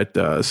at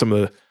some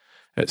of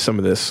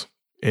this.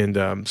 And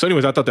so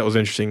anyways, I thought that was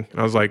interesting. And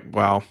I was like,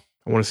 wow,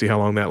 I want to see how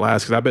long that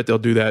lasts, because I bet they'll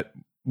do that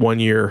 1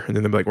 year and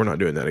then they'll be like, we're not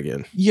doing that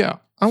again. Yeah.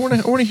 I want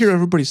to hear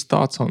everybody's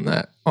thoughts on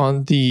that.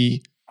 On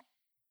the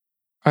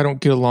I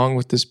don't get along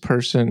with this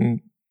person,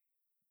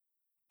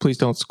 please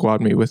don't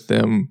squad me with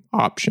them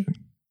option.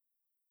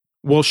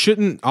 Well,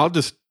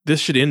 this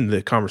should end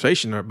the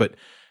conversation, but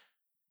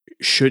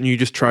shouldn't you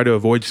just try to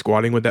avoid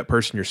squatting with that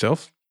person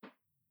yourself?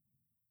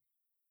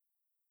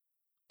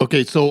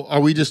 Okay, so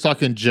are we just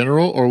talking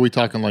general or are we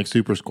talking like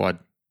super squad?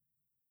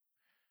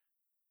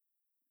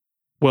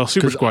 Well,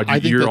 super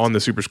squad, you're on the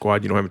super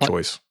squad, you don't have a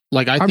choice.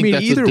 Like I think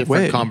that's a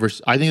different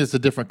conversation. I think it's a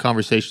different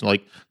conversation.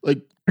 Like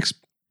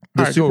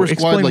the super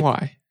squad, explain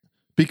why.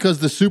 Because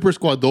the super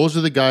squad, those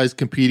are the guys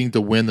competing to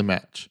win the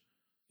match.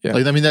 Yeah.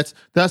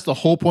 That's the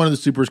whole point of the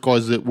super squad,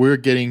 is that we're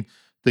getting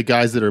the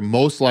guys that are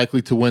most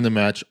likely to win the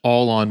match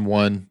all on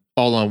one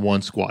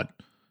squad.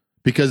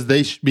 Because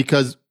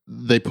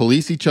they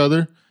police each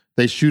other,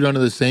 they shoot under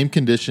the same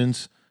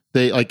conditions.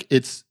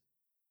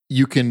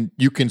 You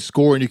can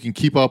score and you can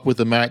keep up with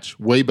the match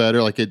way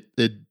better. Like if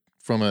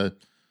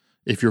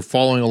you're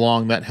following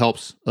along, that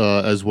helps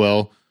as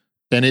well.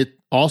 And it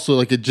also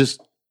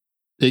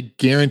it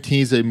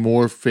guarantees a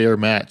more fair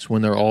match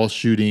when they're all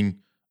shooting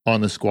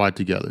on the squad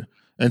together.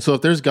 And so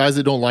if there's guys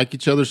that don't like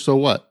each other, so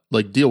what?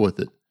 Like, deal with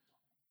it.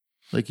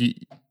 I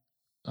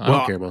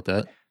don't care about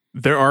that.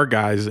 There are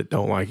guys that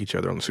don't like each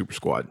other on the super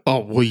squad. Oh,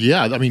 well,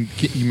 yeah. I mean,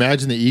 can you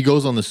imagine the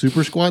egos on the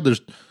super squad?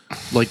 There's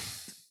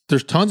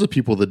tons of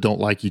people that don't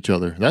like each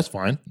other. That's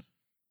fine.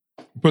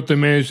 But they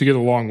manage to get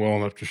along well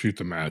enough to shoot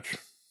the match.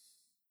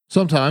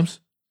 Sometimes.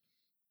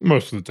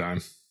 Most of the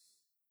time.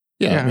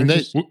 Yeah, I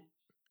mean,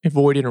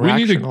 avoid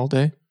interaction all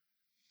day.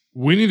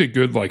 We need a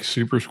good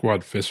super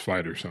squad fist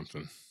fight or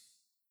something.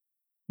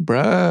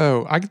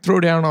 Bro, I could throw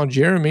down on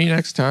Jeremy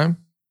next time.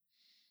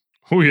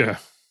 Oh yeah,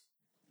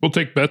 we'll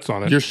take bets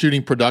on it. You're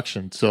shooting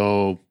production,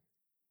 so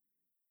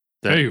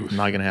that's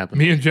not gonna happen.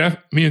 Me and Jeff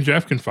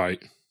can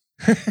fight.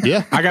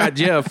 Yeah, I got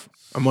Jeff.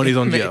 My money's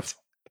on Jeff.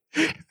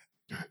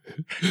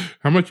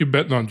 How much you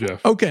betting on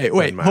Jeff? Okay,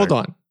 wait, hold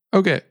on.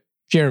 Okay,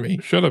 Jeremy,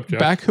 shut up, Jeff.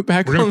 Back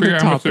We're on the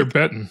topic. How much they're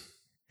betting.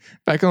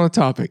 Back on the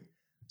topic.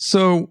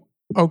 So,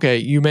 okay,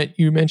 you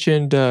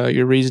mentioned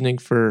your reasoning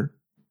for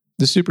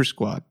the super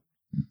squad.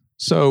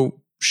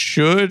 So,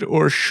 should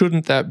or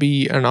shouldn't that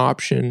be an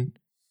option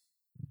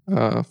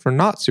for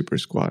not super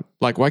squad?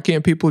 Like, why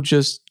can't people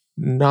just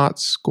not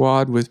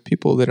squad with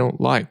people they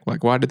don't like?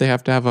 Like, why do they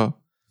have to have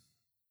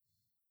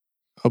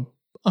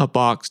a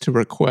box to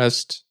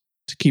request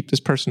to keep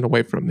this person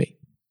away from me?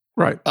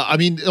 Right. I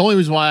mean, the only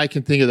reason why I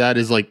can think of that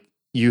is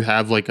you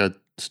have a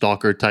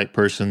stalker type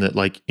person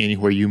that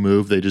anywhere you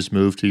move, they just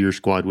move to your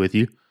squad with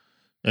you.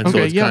 And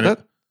okay, so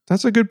it's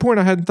that's a good point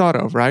I hadn't thought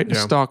of, right? Yeah. A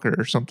stalker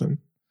or something.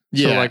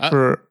 Yeah.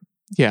 So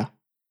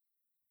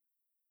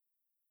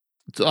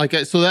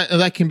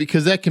that can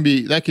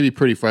be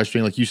pretty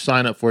frustrating. Like you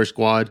sign up for a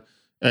squad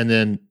and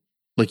then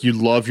like you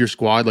love your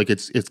squad, like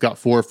it's got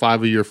 4 or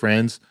 5 of your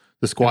friends.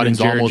 The squatting's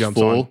almost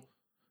full. On.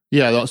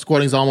 Yeah, the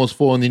squatting's almost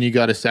full, and then you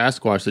got a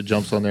Sasquatch that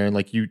jumps on there, and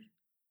like you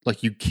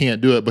can't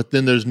do it. But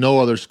then there's no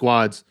other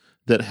squads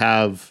that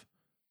have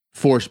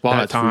 4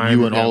 spots for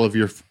you and all of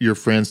your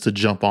friends to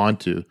jump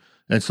onto,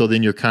 and so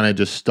then you're kind of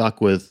just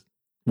stuck with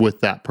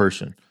that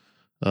person.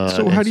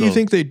 So how do you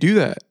think they do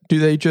that? Do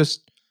they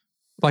just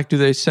do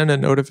they send a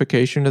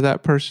notification to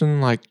that person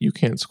like you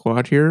can't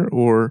squad here,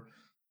 or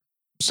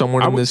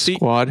someone in this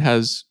squad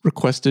has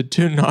requested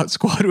to not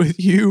squad with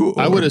you?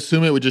 Or? I would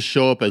assume it would just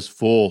show up as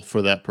full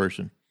for that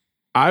person.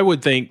 I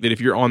would think that if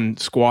you're on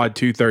squad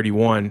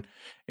 231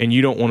 and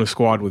you don't want to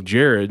squad with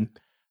Jared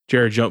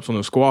jumps on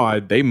the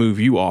squad, they move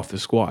you off the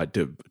squad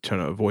to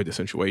avoid the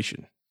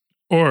situation.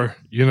 Or,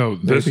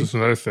 this is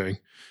another thing.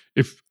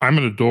 If I'm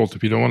an adult,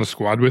 if you don't want to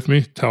squad with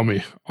me, tell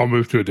me. I'll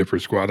move to a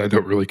different squad. I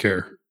don't really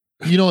care.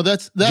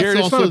 That's Jared,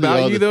 also it's not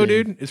about you though,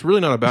 thing. dude. It's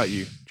really not about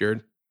you,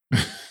 Jared.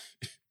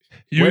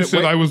 You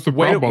said I was the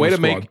problem on the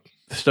squad. Make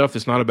stuff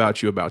that's not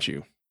about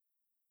you.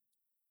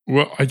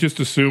 Well, I just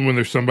assume when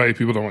there's somebody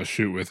people don't want to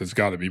shoot with, it's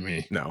got to be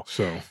me. No.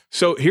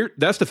 So here,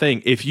 that's the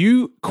thing. If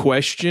you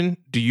question,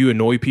 do you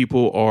annoy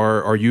people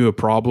or are you a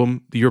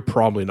problem? You're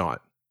probably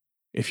not.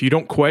 If you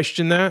don't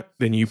question that,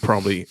 then you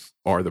probably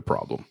are the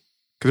problem.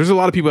 Because there's a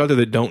lot of people out there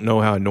that don't know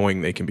how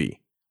annoying they can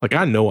be. Like,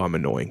 I know I'm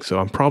annoying, so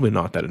I'm probably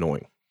not that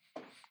annoying.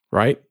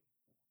 Right?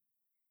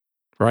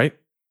 Right?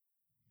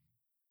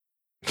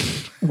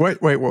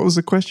 Wait, what was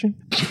the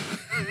question?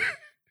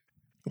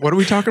 What are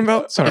we talking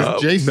about? Sorry.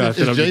 Is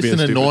Jason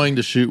annoying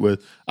to shoot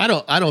with? I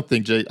don't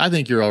think I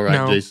think you're all right,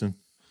 No. Jason.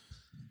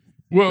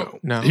 Well,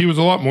 No. He was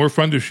a lot more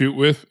fun to shoot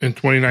with in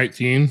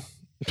 2019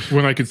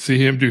 when I could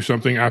see him do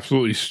something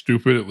absolutely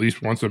stupid at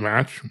least once a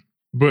match.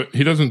 But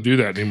he doesn't do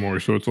that anymore,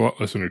 so it's a lot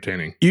less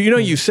entertaining.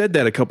 You said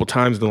that a couple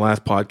times in the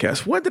last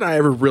podcast. What did I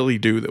ever really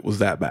do that was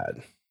that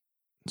bad?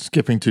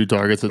 Skipping 2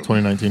 targets at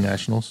 2019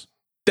 Nationals.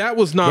 That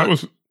was not like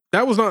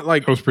That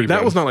was pretty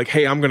bad. was not like,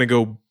 hey, I'm going to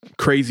go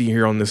crazy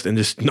here on this and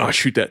just not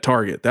shoot that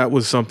target. That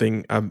was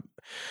something.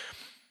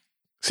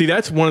 See,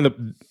 that's one of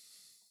the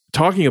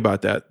talking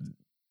about that.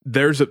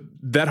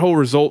 That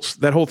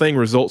whole thing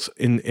results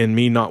in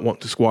me not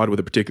wanting to squad with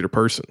a particular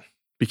person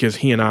because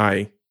he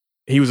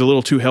was a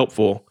little too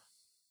helpful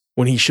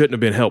when he shouldn't have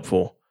been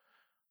helpful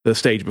the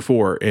stage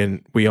before,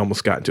 and we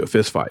almost got into a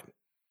fist fight.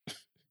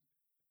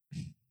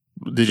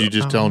 Did you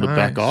just tell him to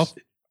back off?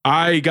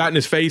 I got in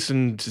his face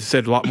and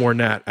said a lot more than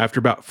that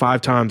after about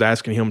 5 times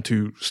asking him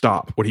to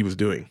stop what he was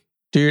doing.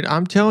 Dude,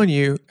 I'm telling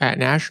you, at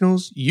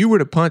Nationals, you would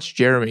have punched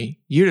Jeremy.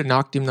 You'd have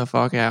knocked him the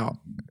fuck out.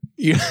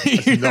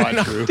 That's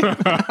not true.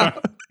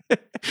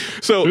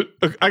 So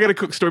I got a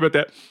quick story about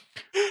that.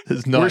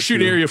 We're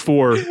shooting Area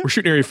 4. We're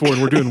shooting Area 4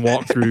 and we're doing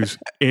walkthroughs.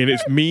 And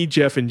it's me,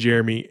 Jeff, and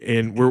Jeremy.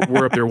 And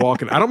we're up there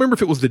walking. I don't remember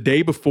if it was the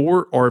day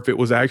before or if it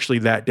was actually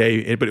that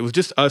day, but it was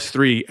just us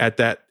 3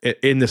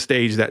 in the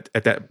stage at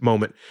that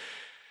moment.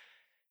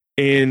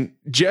 And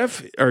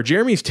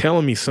Jeremy's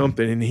telling me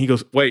something, and he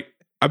goes, "Wait,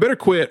 I better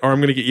quit or I'm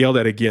going to get yelled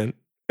at again."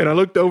 And I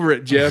looked over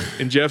at Jeff,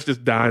 and Jeff's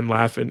just dying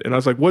laughing. And I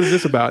was like, "What is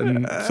this about?"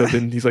 And so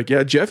then he's like,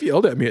 "Yeah, Jeff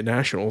yelled at me at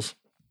Nationals."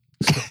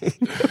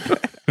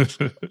 It's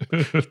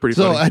pretty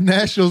So funny. at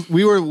Nationals,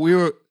 we had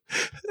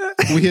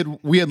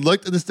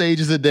looked at the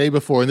stages the day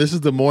before, and this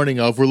is the morning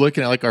of. We're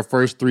looking at like our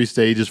first 3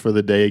 stages for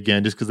the day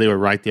again, just because they were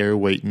right there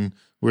waiting.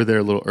 We're there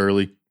a little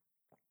early,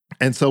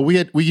 and so we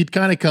had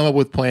kind of come up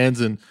with plans,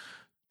 and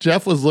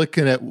Jeff was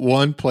looking at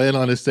one plan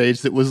on his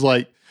stage that was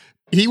like,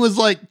 it was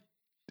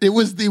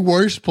the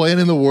worst plan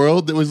in the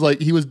world. That was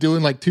like, he was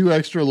doing like 2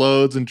 extra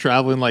loads and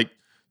traveling like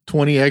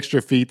 20 extra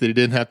feet that he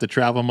didn't have to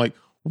travel. I'm like,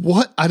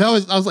 what? I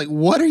was like,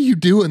 what are you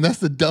doing? That's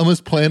the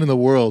dumbest plan in the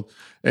world.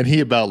 And he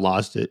about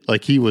lost it.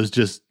 Like he's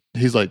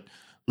like,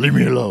 leave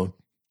me alone.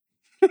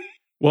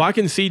 Well, I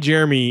can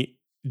see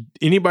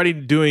anybody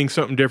doing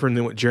something different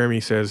than what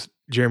Jeremy says.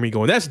 Jeremy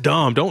going, "That's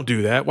dumb. Don't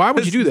do that. Why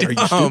would you do that? Are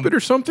you stupid or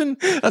something?"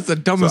 That's the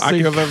dumbest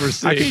thing I've ever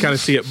seen. I can kind of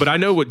see it, but I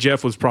know what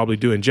Jeff was probably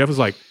doing. Jeff was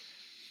like,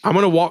 "I'm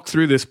going to walk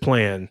through this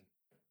plan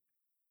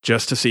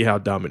just to see how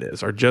dumb it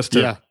is, or just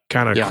to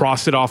kind of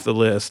cross it off the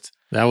list."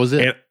 That was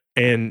it.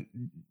 And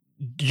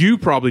you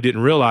probably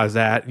didn't realize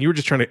that. You were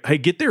just trying to, hey,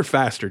 get there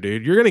faster,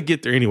 dude. You're going to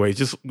get there anyways.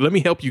 Just let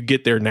me help you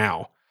get there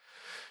now.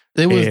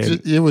 It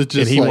was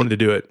just and he wanted to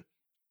do it.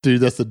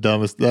 Dude,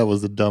 that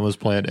was the dumbest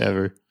plan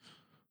ever.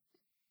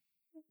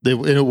 It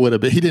would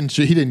have been. He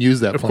didn't use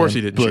that. Of course,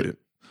 he didn't shoot it.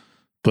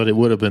 But it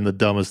would have been the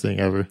dumbest thing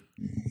ever.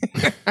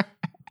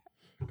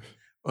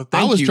 Well,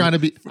 I was trying to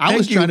be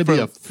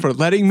for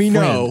letting me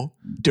know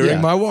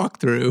during my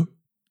walkthrough.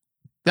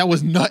 That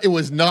was not. It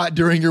was not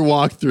during your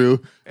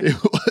walkthrough.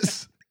 It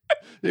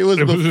was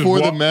before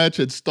the match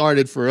had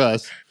started for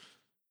us.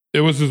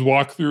 It was his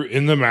walkthrough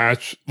in the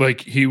match.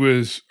 Like he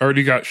was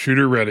already got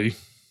shooter ready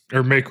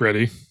or make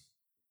ready.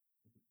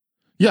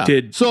 Yeah.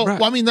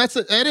 Well, I mean, that's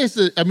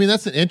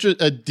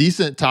a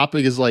decent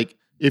topic. Is like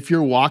if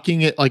you're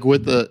walking it like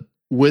with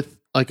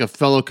like a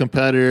fellow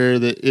competitor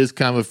that is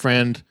kind of a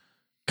friend,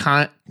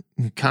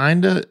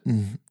 kinda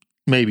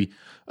maybe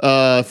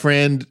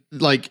friend.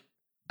 Like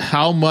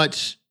how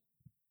much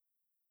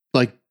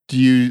like do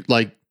you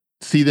like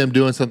see them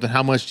doing something?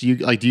 How much do you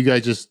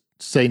guys just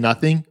say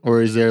nothing,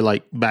 or is there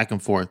like back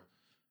and forth?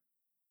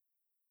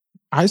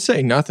 I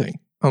say nothing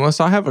unless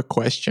I have a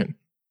question.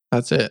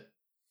 That's it.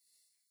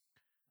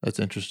 That's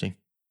interesting.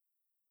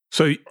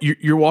 So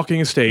you're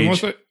walking a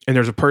stage, And and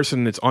there's a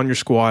person that's on your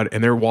squad,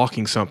 and they're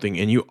walking something,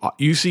 and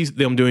you see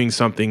them doing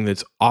something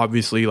that's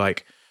obviously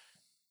like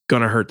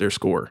gonna hurt their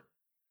score.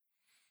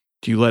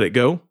 Do you let it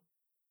go?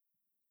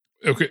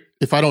 Okay.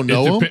 If I don't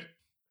know them,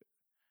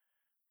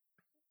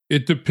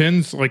 it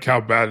depends like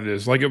how bad it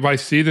is. Like if I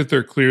see that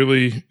they're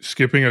clearly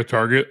skipping a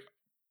target,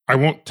 I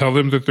won't tell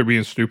them that they're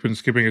being stupid and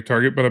skipping a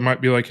target, but I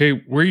might be like, hey,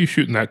 where are you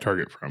shooting that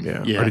target from?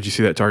 Yeah. Yeah. Or did you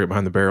see that target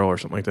behind the barrel or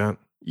something like that?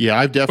 yeah,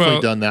 I've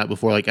definitely done that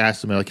before. Like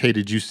asked them, like, hey,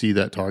 did you see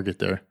that target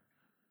there?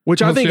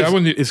 Which I Well, think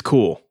see, is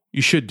cool.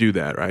 You should do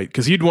that, right?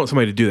 Because you'd want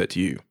somebody to do that to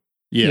you.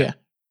 Yeah.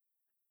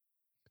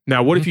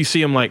 Now, what if you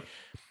see them like,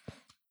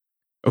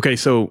 okay,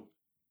 so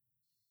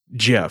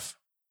Jeff,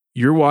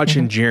 you're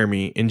watching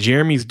Jeremy, and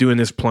Jeremy's doing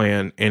this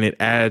plan, and it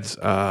adds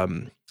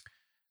an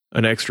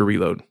extra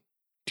reload.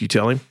 Do you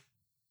tell him?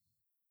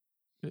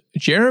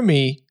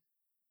 Jeremy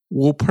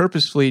will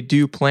purposefully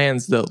do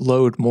plans that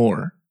load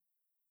more.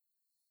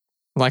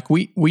 Like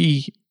we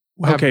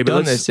have Okay, but done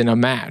let's- this in a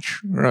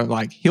match. Or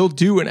like he'll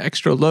do an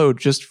extra load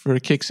just for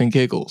kicks and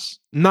giggles.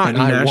 Not And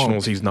in I nationals.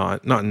 won't. He's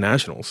not in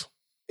nationals.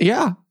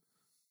 Yeah.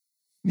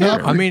 Yeah.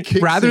 Not I for mean,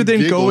 kicks rather and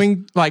than giggles.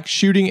 going like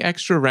shooting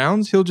extra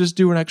rounds, he'll just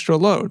do an extra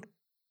load.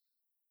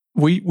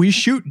 We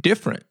shoot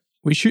different.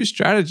 We shoot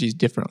strategies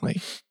differently.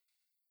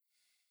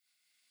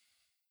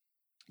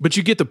 But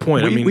you get the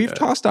point. We've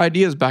tossed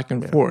ideas back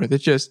and forth.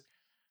 It's just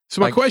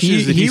So my like, question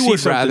is, if he you see would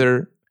something-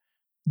 rather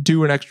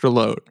do an extra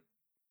load.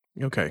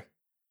 Okay.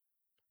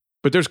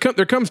 But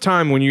there comes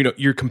time when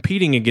you're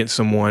competing against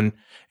someone,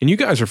 and you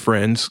guys are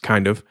friends,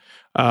 kind of.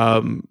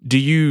 Do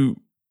you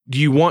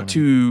want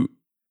to?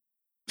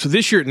 So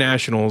this year at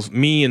Nationals,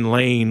 me and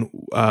Lane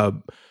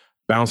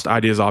bounced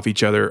ideas off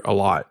each other a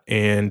lot,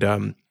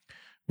 and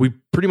we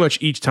pretty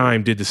much each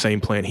time did the same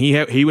plan.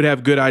 He would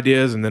have good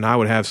ideas, and then I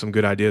would have some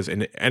good ideas,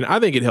 and I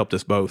think it helped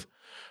us both.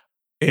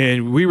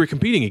 And we were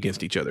competing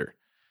against each other.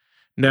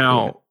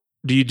 Now,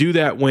 do you do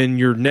that when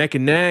you're neck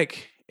and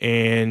neck,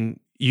 and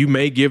you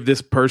may give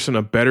this person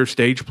a better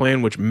stage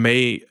plan, which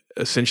may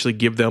essentially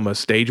give them a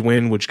stage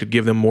win, which could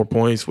give them more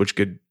points, which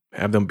could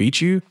have them beat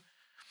you?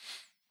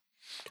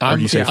 Or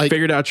do you say,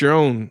 figure it out your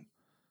own,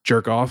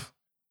 jerk off?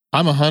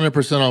 I'm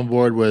 100% on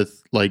board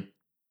with like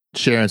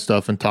sharing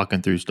stuff and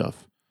talking through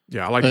stuff.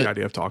 Yeah, I like the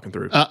idea of talking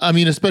through. I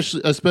mean,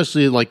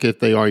 especially like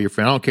if they are your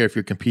friend. I don't care if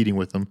you're competing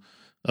with them,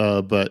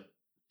 but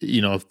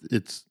you know, if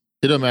it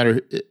doesn't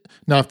matter.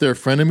 Now, if they're a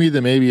friend of me,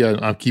 then maybe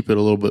I'll keep it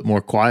a little bit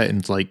more quiet. And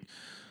it's like,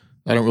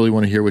 I don't really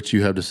want to hear what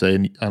you have to say,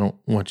 and I don't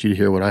want you to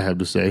hear what I have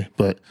to say.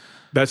 But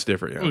that's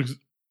different. Yeah, Well,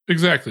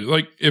 exactly.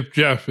 Like if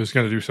Jeff is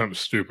going to do something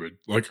stupid,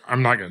 like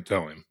I'm not going to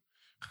tell him.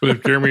 But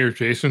if Jeremy or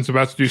Jason's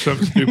about to do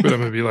something stupid, I'm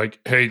going to be like,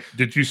 hey,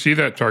 did you see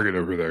that target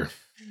over there?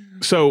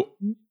 So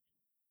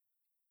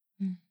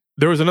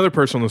there was another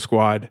person on the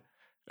squad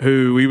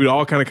who we would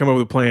all kind of come up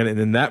with a plan, and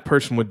then that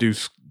person would do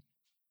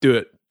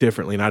it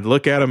differently. And I'd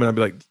look at them and I'd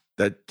be like,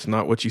 that's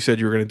not what you said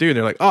you were going to do. And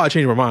they're like, oh, I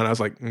changed my mind. I was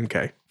like,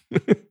 okay.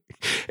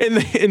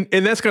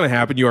 and that's going to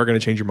happen. You are going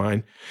to change your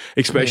mind,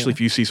 especially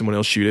if you see someone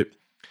else shoot it.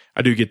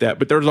 I do get that.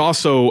 But there's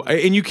also,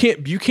 and you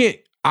can't,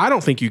 I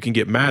don't think you can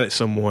get mad at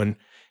someone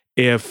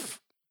if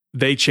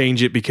they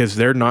change it because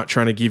they're not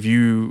trying to give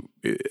you,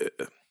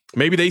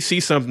 maybe they see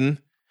something.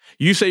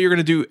 You say you're going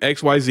to do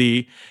X, Y,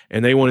 Z,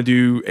 and they want to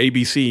do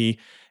ABC,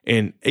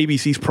 and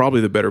ABC is probably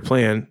the better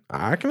plan.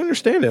 I can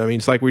understand it. I mean,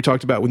 it's like we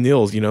talked about with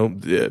Nils,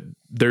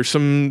 there's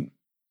some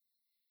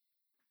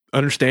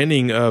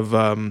understanding of,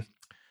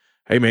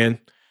 hey man,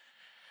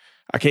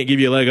 I can't give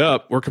you a leg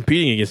up. We're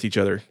competing against each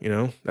other.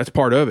 That's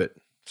part of it.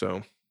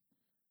 So,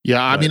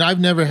 yeah, I mean, I've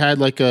never had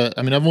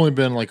I've only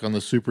been like on the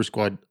super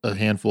squad a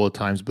handful of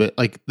times, but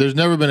like, there's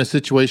never been a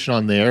situation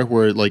on there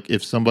where like,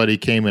 if somebody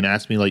came and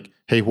asked me like,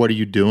 hey, what are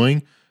you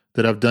doing?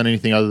 That I've done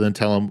anything other than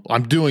tell them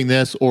I'm doing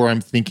this or I'm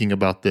thinking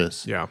about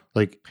this. Yeah.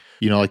 Like,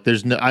 like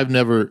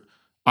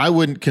I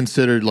wouldn't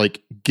consider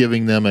like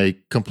giving them a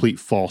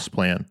complete false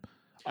plan.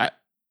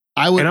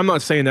 I would, and I'm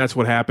not saying that's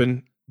what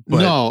happened. But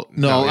no.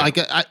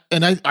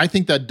 Yeah. I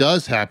think that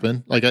does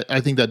happen. Like,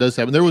 I think that does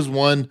happen. There was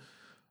one,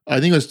 I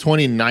think it was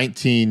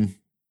 2019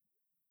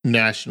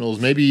 Nationals.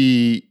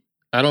 Maybe,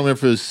 I don't remember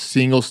if it was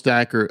single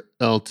stack or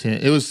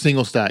L10. It was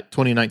single stack,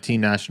 2019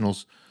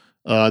 Nationals.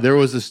 There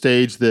was a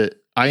stage that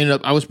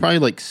I was probably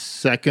like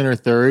second or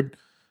third,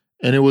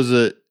 and it was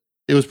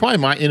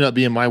probably ended up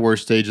being my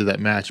worst stage of that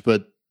match.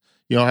 But,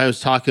 I was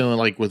talking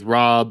like with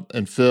Rob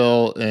and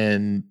Phil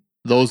and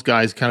those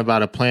guys kind of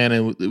about a plan,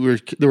 and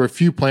there were a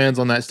few plans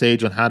on that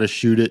stage on how to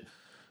shoot it.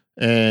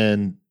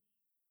 And,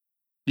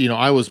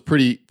 I was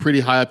pretty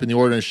high up in the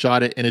order and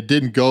shot it, and it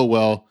didn't go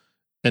well.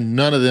 And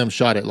none of them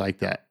shot it like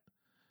that.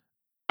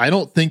 I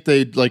don't think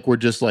they were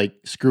just like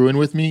screwing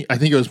with me. I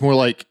think it was more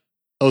like,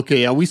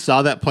 okay, yeah, we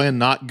saw that plan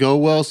not go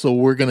well, so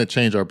we're going to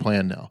change our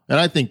plan now. And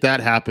I think that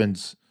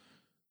happens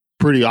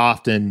pretty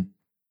often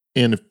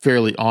in a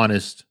fairly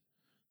honest.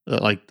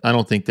 Like I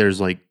don't think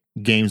there's like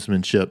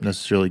gamesmanship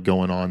necessarily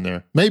going on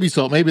there. Maybe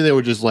so. Maybe they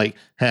were just like,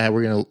 "Hey,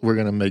 we're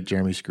gonna make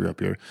Jeremy screw up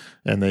here,"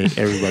 and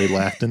everybody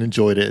laughed and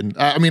enjoyed it. And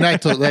I mean,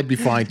 that'd be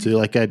fine too.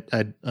 Like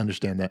I'd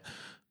understand that,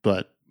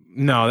 but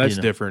no, that's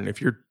different.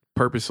 If you're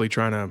purposely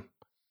trying to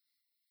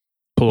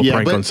pull a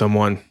prank on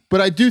someone,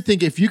 but I do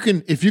think if you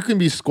can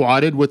be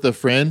squatted with a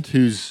friend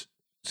who's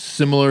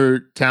similar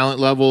talent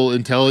level,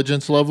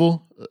 intelligence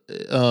level,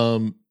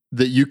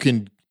 that you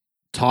can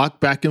talk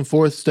back and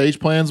forth stage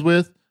plans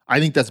with. I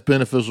think that's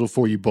beneficial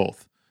for you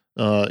both.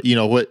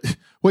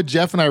 What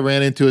Jeff and I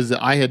ran into is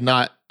that I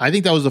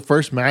think that was the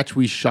first match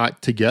we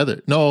shot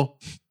together. No,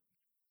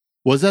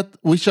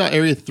 we shot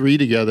Area 3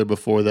 together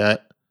before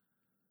that.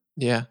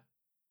 Yeah.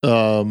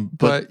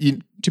 But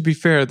to be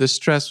fair, the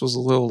stress was a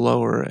little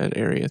lower at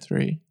Area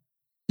 3.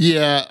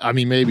 Yeah. I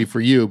mean, maybe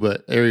for you,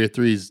 but Area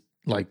 3 is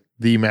like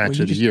the match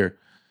of the year.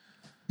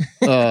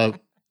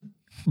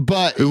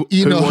 But who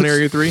won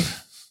Area 3?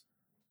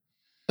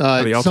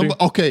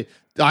 Okay.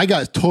 I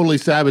got totally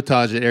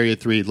sabotaged at Area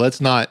 3.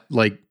 Let's not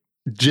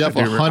Jeff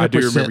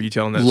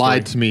 100%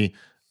 lied to me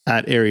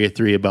at Area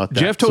 3 about that.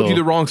 Jeff told you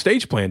the wrong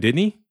stage plan, didn't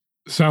he?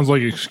 Sounds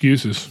like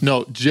excuses.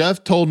 No,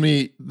 Jeff told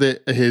me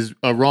that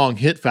a wrong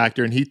hit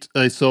factor,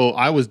 and so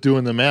I was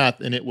doing the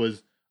math, and it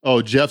was,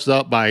 Jeff's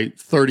up by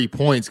 30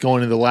 points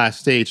going into the last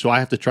stage, so I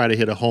have to try to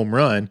hit a home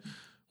run.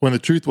 When the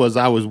truth was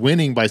I was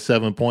winning by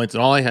 7 points,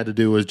 and all I had to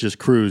do was just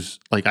cruise.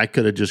 Like I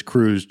could have just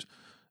cruised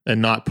and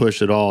not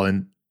pushed at all,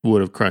 and would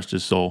have crushed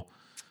his soul.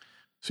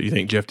 So you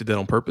think Jeff did that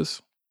on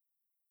purpose?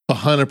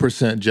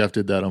 100% Jeff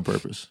did that on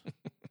purpose.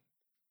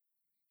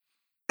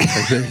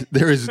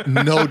 There is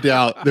no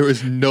doubt. There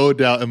is no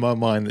doubt in my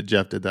mind that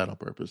Jeff did that on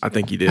purpose. I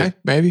think he did. Hey,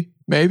 maybe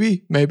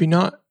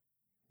not.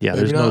 Yeah,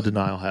 there's no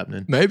denial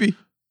happening. Maybe.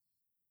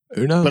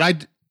 Who knows?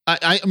 But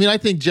I mean, I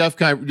think Jeff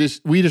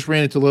we just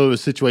ran into a little bit of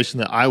a situation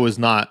that I was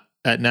not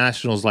at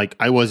nationals. Like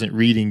I wasn't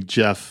reading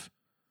Jeff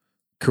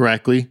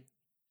correctly.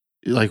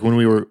 Like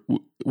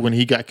when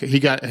he got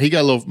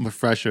a little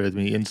fresher with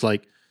me, and it's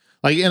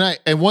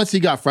and once he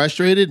got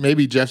frustrated,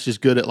 maybe Jeff's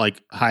just good at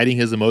like hiding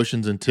his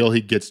emotions until he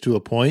gets to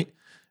a point,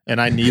 and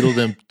I needled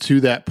him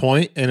to that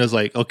point, and it was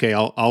like, okay,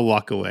 I'll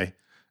walk away,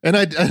 and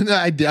I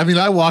did. I mean,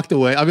 I walked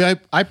away. I mean,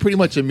 I pretty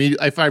much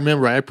immediately, if I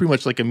remember, I pretty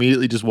much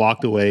immediately just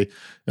walked away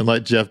and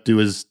let Jeff do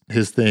his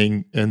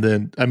thing, and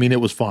then I mean, it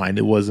was fine.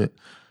 It wasn't.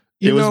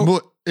 It was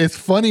more. It's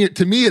funny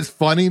to me. It's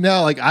funny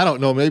now. Like I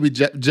don't know. Maybe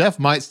Jeff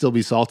might still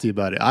be salty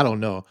about it. I don't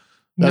know.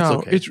 That's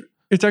okay.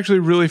 It's actually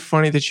really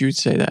funny that you would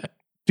say that,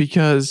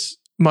 because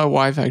my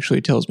wife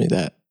actually tells me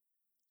that.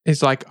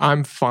 It's like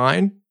I'm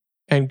fine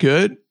and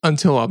good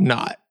until I'm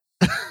not.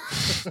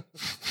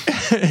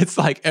 It's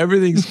like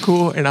everything's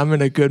cool and I'm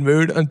in a good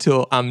mood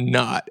until I'm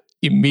not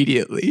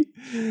immediately.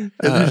 And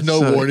there's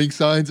no warning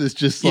signs. It's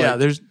just like,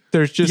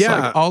 there's just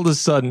like all of a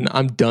sudden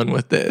I'm done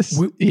with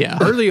this.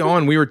 Early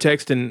on we were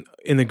texting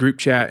in the group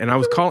chat, and I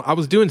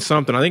was doing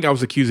something. I think I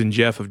was accusing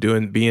Jeff of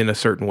being a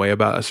certain way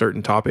about a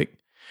certain topic.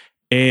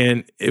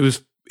 And it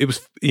was, it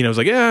was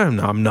like, yeah,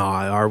 no, I'm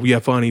not. Or yeah,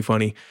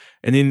 funny.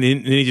 And then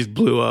he just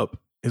blew up.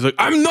 He's like,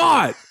 I'm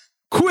not.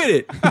 Quit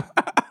it.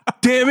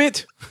 Damn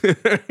it.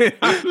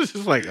 I was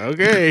just like,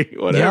 okay,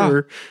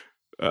 whatever.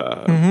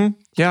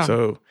 Yeah.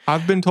 So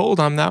I've been told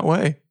I'm that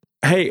way.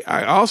 Hey,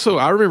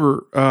 I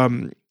remember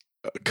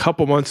a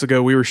couple months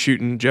ago,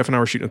 Jeff and I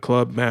were shooting a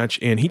club match,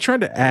 and he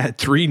tried to add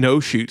 3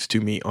 no-shoots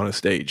to me on a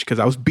stage because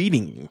I was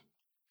beating him.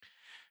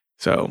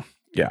 So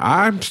yeah,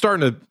 I'm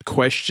starting to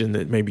question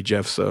that maybe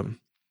Jeff's a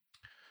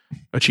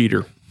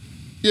cheater.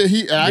 Yeah,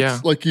 he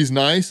acts like he's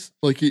nice,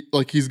 like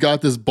he's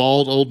got this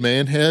bald old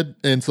man head,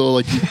 and so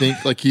like you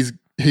think like he's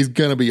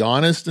gonna be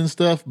honest and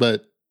stuff,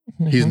 but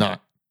he's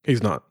not.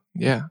 He's not.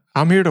 Yeah,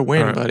 I'm here to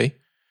win, buddy.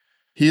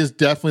 He is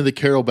definitely the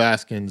Carol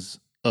Baskins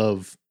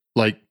of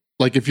like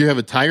if you have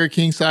a Tiger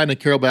King side and a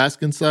Carol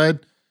Baskins side,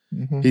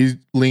 he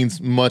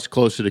leans much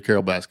closer to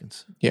Carol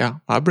Baskins. Yeah,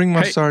 I bring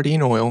my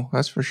sardine oil.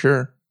 That's for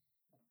sure.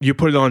 You'll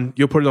put it on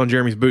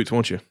Jeremy's boots,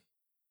 won't you?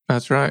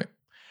 That's right.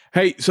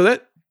 Hey, so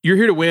that you're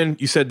here to win.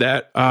 You said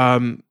that.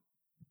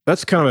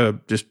 That's kind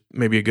of just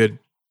maybe a good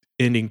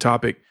ending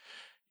topic.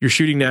 You're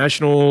shooting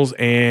nationals,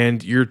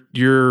 and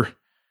you're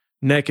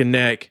neck and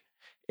neck,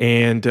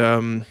 and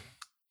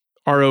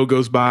RO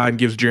goes by and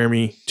gives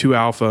Jeremy 2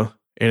 alpha,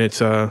 and it's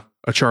a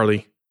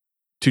Charlie,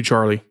 2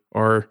 Charlie,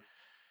 or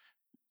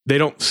they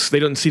don't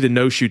see the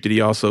no shoot that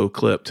he also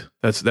clipped.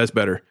 That's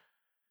better.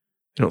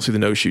 They don't see the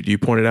no shoot. Do you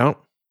point it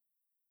out,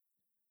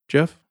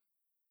 Jeff?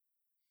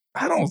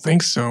 I don't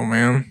think so,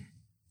 man.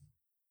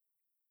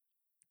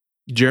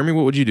 Jeremy,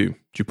 what would you do?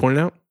 Did you point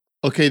it out?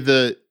 Okay,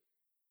 the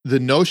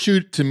no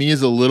shoot to me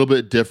is a little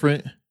bit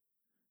different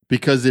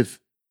because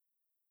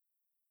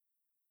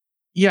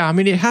I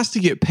mean, it has to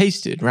get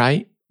pasted,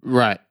 right?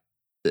 Right.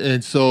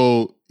 And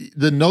so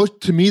the no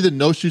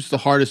shoot's the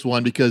hardest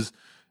one because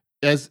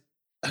as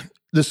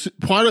this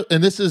part of,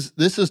 and this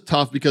is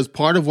tough because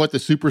part of what the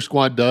super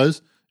squad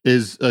does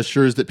is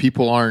assures that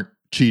people aren't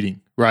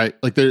cheating, right?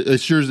 Like it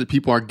assures that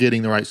people are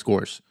getting the right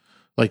scores.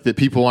 like that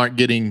people aren't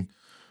getting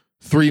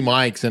 3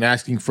 mics and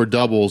asking for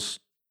doubles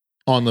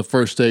on the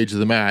first stage of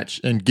the match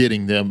and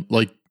getting them.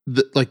 Like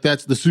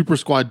that's the super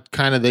squad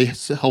kind of, they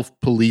self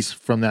police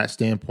from that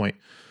standpoint.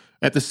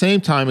 At the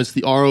same time, it's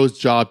the RO's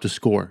job to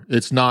score.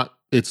 It's not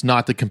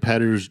the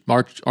competitors.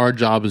 Our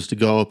job is to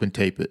go up and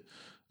tape it.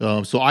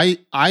 So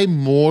I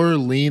more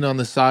lean on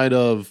the side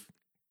of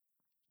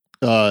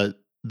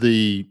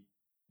the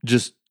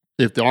just,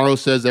 if the RO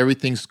says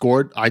everything's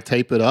scored, I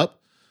tape it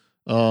up.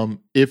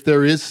 If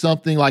there is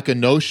something like a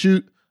no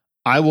shoot,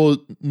 I will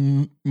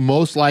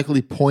most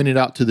likely point it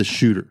out to the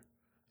shooter.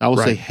 I will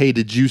say, hey,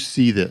 did you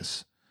see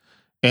this?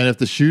 And if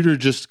the shooter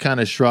just kind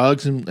of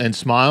shrugs and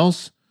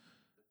smiles,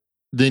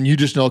 then you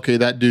just know, okay,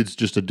 that dude's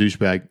just a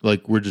douchebag.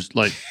 Like, we're just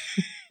like,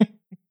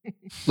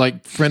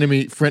 like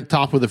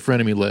top of the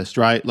frenemy list,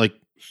 right? Like,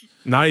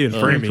 not even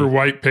Scream for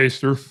white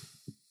paster.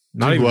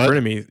 Not even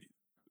frenemy.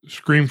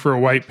 Scream for a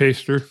white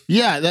paster.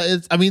 Yeah,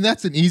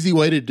 that's an easy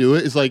way to do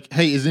it. It's like,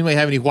 hey, does anybody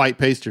have any white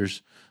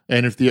pasters?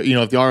 And if the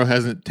RO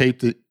hasn't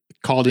taped it,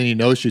 called any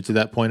no shoots at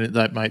that point,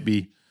 that might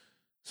be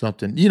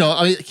something.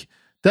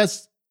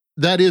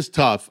 That is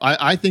tough.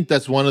 I think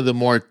that's one of the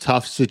more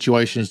tough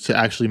situations to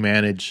actually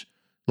manage,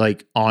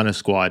 like, on a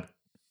squad,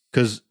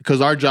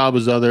 because our job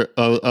as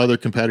other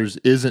competitors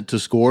isn't to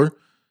score,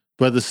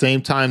 but at the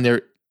same time,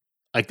 they're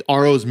like,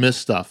 ROs miss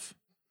stuff.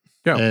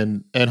 Yeah.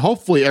 And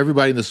hopefully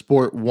everybody in the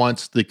sport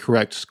wants the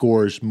correct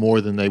scores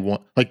more than they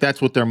want. Like,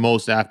 that's what they're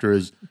most after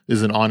is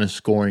an honest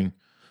scoring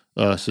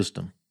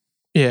system.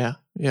 Yeah,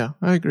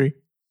 I agree.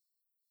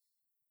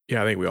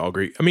 Yeah, I think we all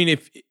agree. I mean,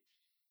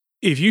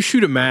 if you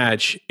shoot a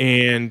match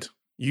and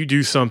you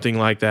do something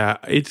like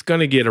that, it's going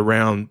to get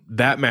around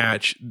that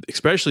match,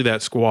 especially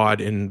that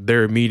squad and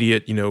their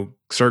immediate,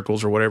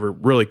 circles or whatever,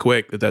 really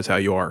quick. That's how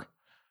you are.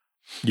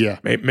 Yeah.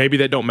 Maybe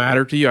that don't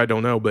matter to you. I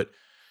don't know, but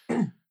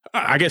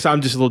I guess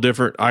I'm just a little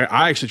different.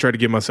 I actually tried to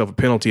give myself a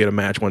penalty at a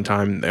match one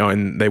time,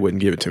 and they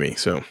wouldn't give it to me.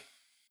 So,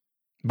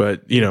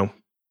 but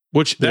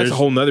which that's a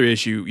whole nother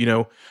issue.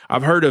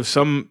 I've heard of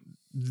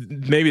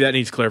maybe that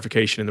needs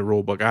clarification in the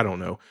rule book. I don't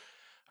know.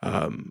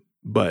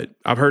 But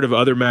I've heard of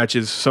other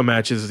matches, some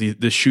matches,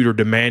 the shooter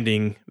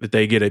demanding that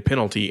they get a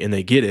penalty and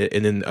they get it.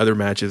 And then other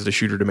matches, the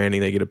shooter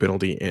demanding they get a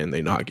penalty and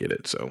they not get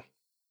it. So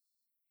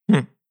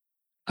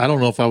I don't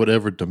know if I would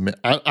ever demand.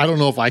 I don't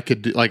know if I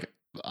could do, like,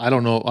 I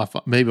don't know if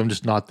maybe I'm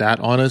just not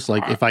that honest.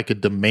 Like, if I could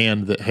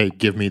demand that, hey,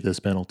 give me this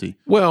penalty.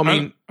 Well, I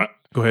mean,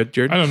 go ahead,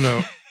 Jared. I don't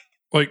know.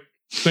 Like,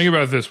 think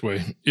about it this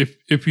way.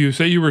 If you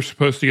say you were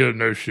supposed to get a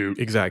no shoot.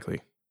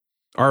 Exactly.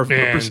 Or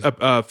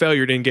a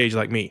failure to engage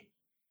like me.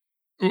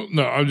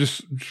 No, I'm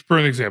just for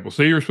an example.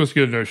 Say you were supposed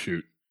to get a no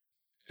shoot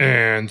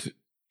and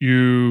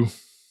you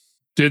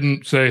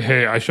didn't say,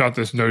 hey, I shot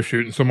this no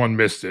shoot and someone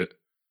missed it.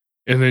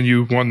 And then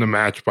you won the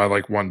match by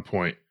like 1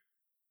 point.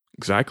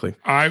 Exactly.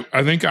 I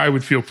think I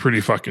would feel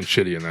pretty fucking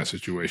shitty in that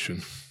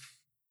situation.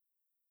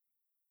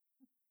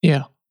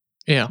 Yeah.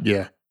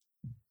 Yeah.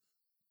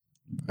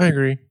 I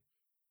agree.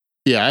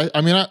 Yeah.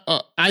 I mean,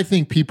 I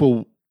think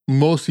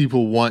most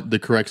people want the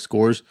correct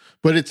scores,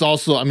 but it's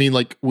also, I mean,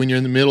 like, when you're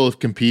in the middle of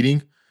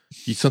competing,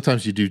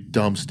 sometimes you do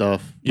dumb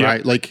stuff,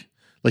 right? Like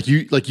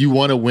you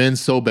want to win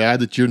so bad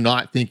that you're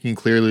not thinking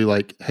clearly.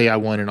 Like, hey, I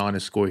want an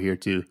honest score here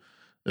too.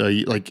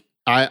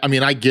 I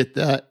mean, I get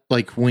that.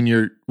 Like, when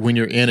you're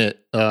in it,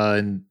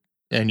 and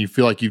you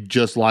feel like you've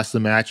just lost the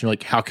match, and you're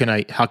like, how can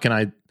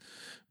I?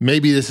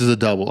 Maybe this is a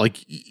double. Like,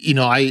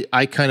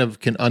 I kind of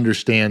can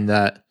understand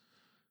that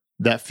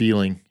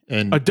feeling.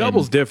 And a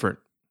double's different.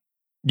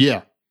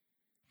 Yeah.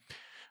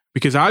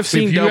 Because I've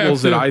seen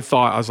doubles that I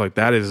thought, I was like,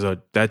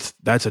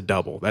 that's a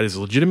double. That is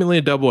legitimately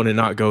a double, and it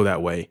not go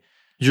that way.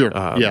 Sure.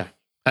 Yeah.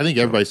 I think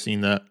everybody's seen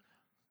that.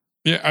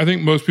 Yeah, I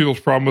think most people's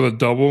problem with a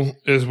double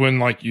is when,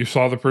 like, you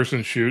saw the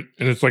person shoot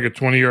and it's like a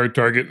 20-yard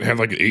target and had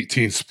like an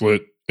 18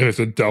 split and it's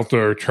a Delta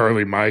or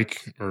Charlie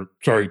Mike, or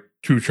sorry,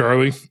 2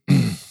 Charlie.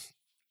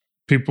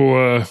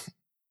 People,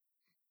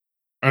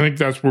 I think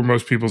that's where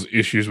most people's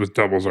issues with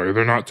doubles are.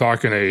 They're not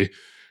talking a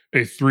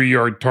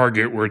 3-yard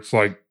target where it's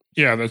like,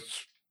 yeah,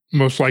 that's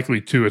most likely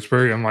 2. It's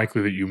very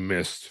unlikely that you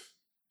missed.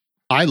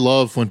 I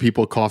love when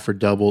people call for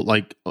double,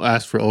 like,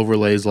 ask for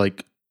overlays,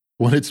 like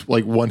when it's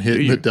like one hit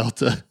in the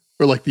Delta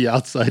or like the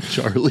outside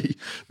Charlie.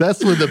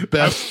 That's when the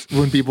best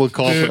when people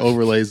call for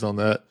overlays on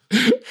that.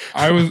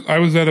 I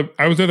was at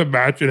a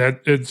match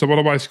and someone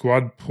on my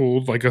squad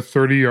pulled like a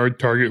 30-yard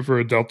target for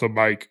a Delta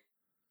Mike.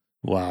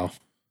 Wow,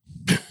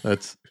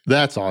 that's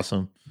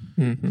awesome.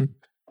 Mm-hmm.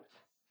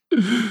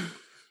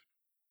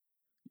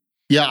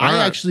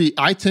 Yeah,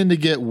 I tend to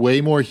get way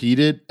more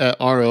heated at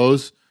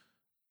ROs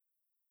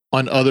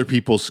on other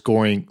people's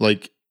scoring.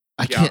 Like,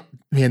 I can't,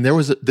 man, there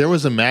was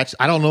a match.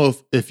 I don't know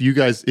if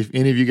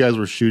any of you guys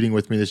were shooting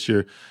with me this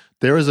year.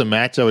 There was a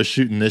match I was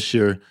shooting this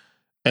year,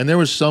 and there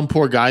was some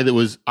poor guy that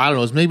was, I don't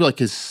know, it was maybe like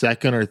his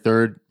second or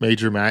third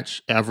major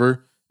match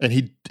ever, and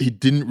he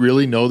didn't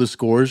really know the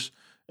scores,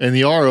 and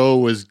the RO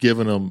was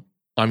giving him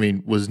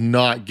was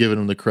not giving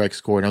him the correct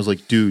score. And I was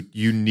like, dude,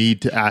 you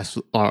need to ask.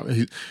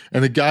 And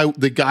the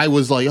guy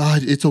was like, oh,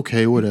 it's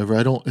okay, whatever.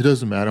 It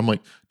doesn't matter. I'm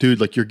like,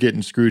 dude, like you're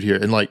getting screwed here.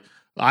 And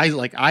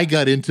I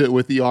got into it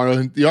with the RO,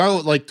 and the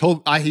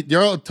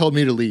RO told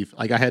me to leave.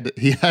 Like I had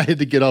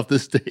to get off the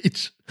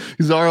stage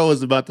because RO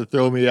was about to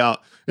throw me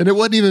out. And it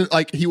wasn't even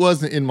like he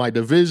wasn't in my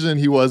division.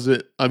 He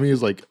wasn't. I mean, he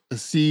was like a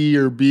C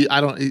or B.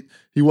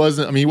 He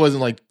wasn't. I mean, he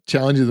wasn't like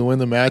challenging to win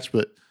the match.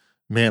 But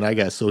man, I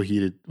got so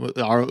heated.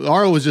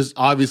 RO was just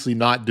obviously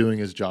not doing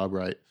his job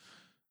right.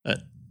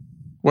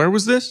 Where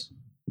was this?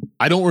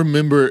 I don't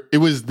remember. It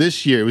was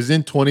this year. It was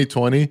in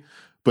 2020,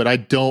 but I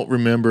don't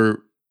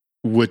remember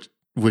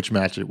which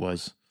match it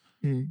was.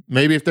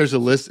 Maybe if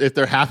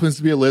there happens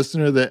to be a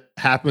listener that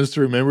happens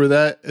to remember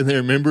that and they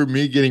remember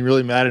me getting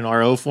really mad in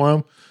RO for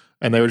them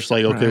and they were just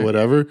like, okay, right,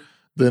 whatever,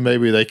 then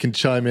maybe they can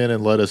chime in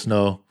and let us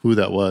know who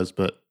that was.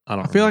 But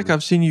I feel like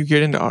I've seen you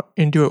get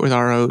into it with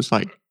ROs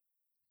like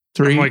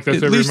at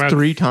least match.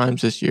 3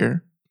 times this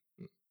year.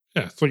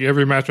 Yeah, it's like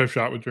every match I've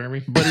shot with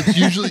Jeremy. But it's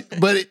usually,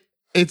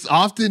 it's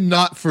often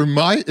not for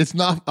my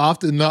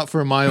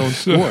own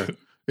score.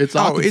 It's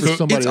often for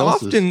somebody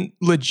else's. It's often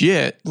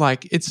legit.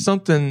 Like it's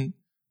something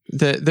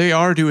that they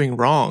are doing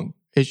wrong.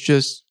 It's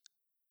just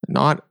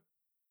not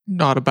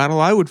a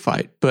battle I would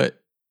fight,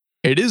 but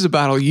it is a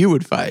battle you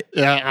would fight.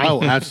 Yeah, I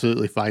will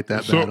absolutely fight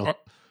that battle.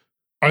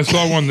 I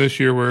saw one this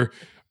year where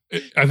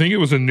I think it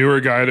was a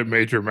newer guy at a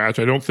major match.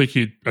 I think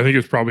it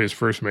was probably his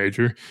first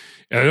major.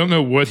 And I don't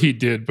know what he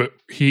did, but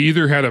he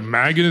either had a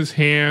mag in his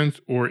hand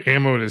or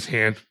ammo in his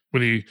hand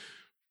when he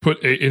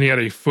and he had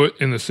a foot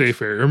in the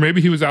safe area. Or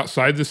maybe he was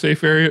outside the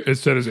safe area and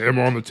set his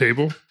ammo on the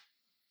table.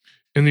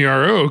 And the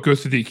RO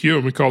goes to DQ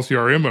him. He calls the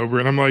RM over.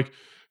 And I'm like,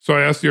 so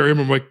I asked the RM,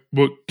 I'm like,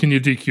 well, can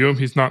you DQ him?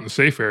 He's not in the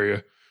safe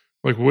area.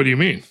 Like, what do you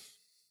mean?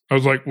 I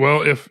was like,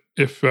 well, if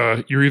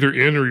you're either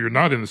in or you're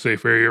not in the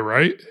safe area,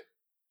 right?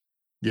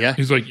 Yeah.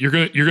 He's like, you're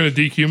gonna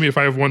DQ me if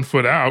I have 1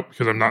 foot out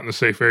because I'm not in the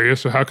safe area.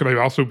 So how could I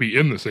also be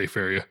in the safe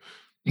area?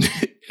 And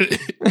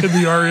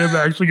the RM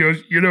actually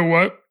goes, you know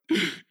what?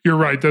 You're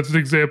right. That's an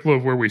example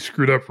of where we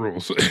screwed up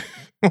rules.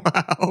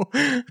 Wow,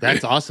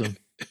 that's awesome.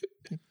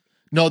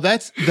 No,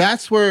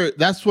 that's where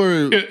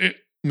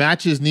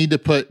matches need to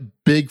put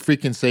big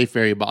freaking safe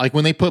area. But like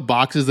when they put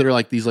boxes that are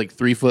like these like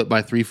 3 foot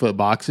by 3 foot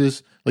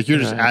boxes, like you're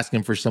just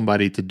asking for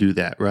somebody to do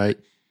that, right?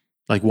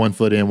 Like 1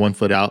 foot in, 1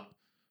 foot out.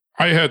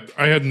 I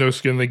had no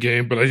skin in the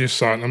game, but I just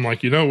saw it and I'm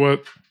like, you know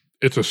what?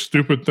 It's a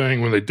stupid thing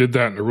when they did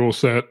that in the rule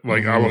set.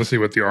 Like I want to see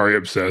what the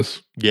RM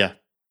says. Yeah,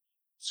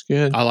 it's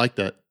good. I like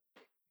that.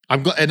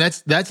 I'm glad, and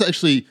that's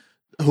actually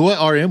what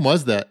RM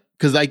was that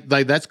because like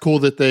that's cool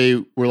that they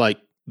were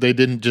like they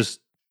didn't just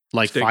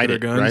like Stick fight to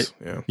it, their guns.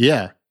 right?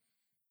 Yeah.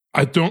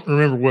 I don't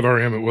remember what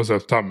RM it was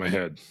off the top of my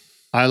head.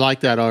 I like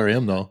that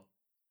RM though.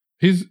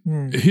 He's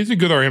a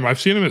good RM.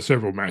 I've seen him at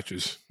several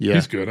matches. Yeah,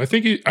 he's good. I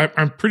think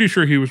I'm pretty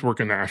sure he was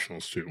working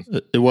nationals too.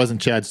 It wasn't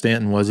Chad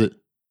Stanton, was it?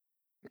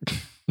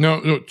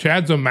 No.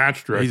 Chad's a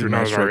match director. He's a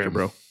match director,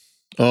 bro.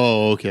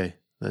 Oh, okay.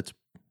 That's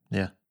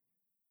yeah.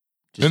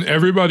 And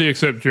everybody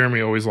except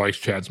Jeremy always likes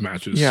Chad's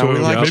matches. Yeah, so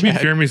maybe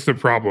Chad. Jeremy's the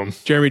problem.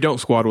 Jeremy, don't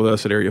squad with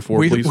us at Area 4,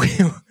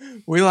 please.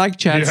 We like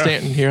Chad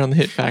Stanton here on the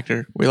Hit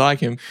Factor. We like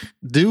him.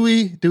 Do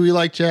we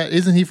like Chad?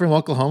 Isn't he from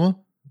Oklahoma?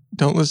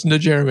 Don't listen to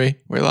Jeremy.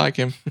 We like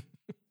him.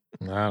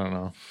 I don't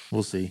know.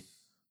 We'll see.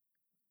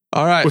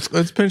 All right,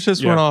 let's finish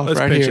this one off. Let's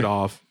right pinch here. it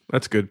off.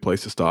 That's a good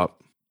place to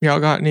stop. Y'all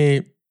got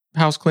any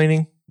house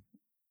cleaning?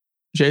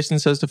 Jason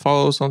says to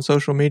follow us on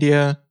social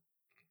media.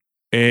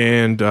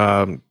 And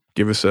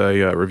give us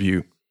a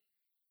review.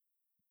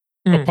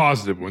 A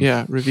positive one.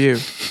 Yeah, review.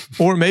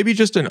 Or maybe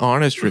just an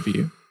honest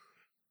review.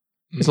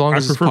 As long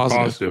as it's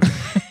positive.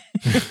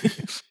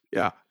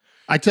 Yeah.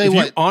 I tell you if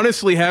what. you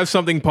honestly have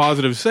something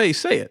positive to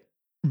say it.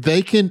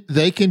 They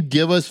can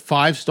give us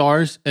 5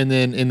 stars and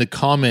then in the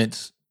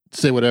comments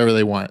say whatever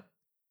they want.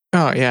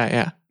 Oh,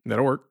 yeah.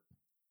 That'll work.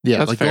 Yeah,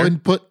 that's like fair. go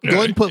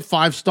ahead and put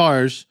 5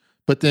 stars,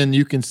 but then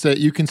you can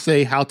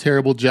say how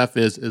terrible Jeff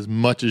is as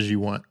much as you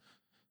want.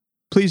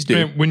 Please do.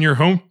 And when you're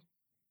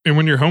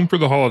home for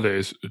the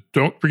holidays,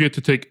 don't forget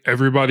to take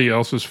everybody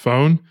else's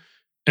phone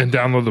and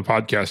download the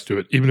podcast to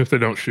it, even if they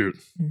don't shoot.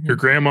 Mm-hmm. Your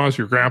grandmas,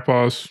 your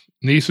grandpas,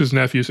 nieces,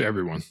 nephews,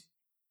 everyone.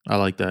 I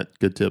like that.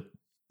 Good tip.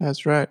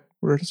 That's right.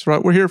 That's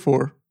what we're here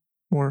for.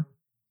 More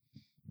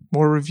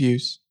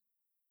reviews.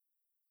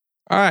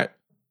 All right.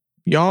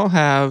 Y'all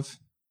have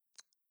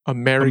a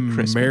Merry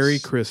Christmas. Merry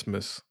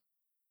Christmas.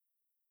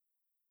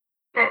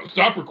 Oh,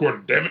 stop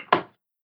recording, damn it.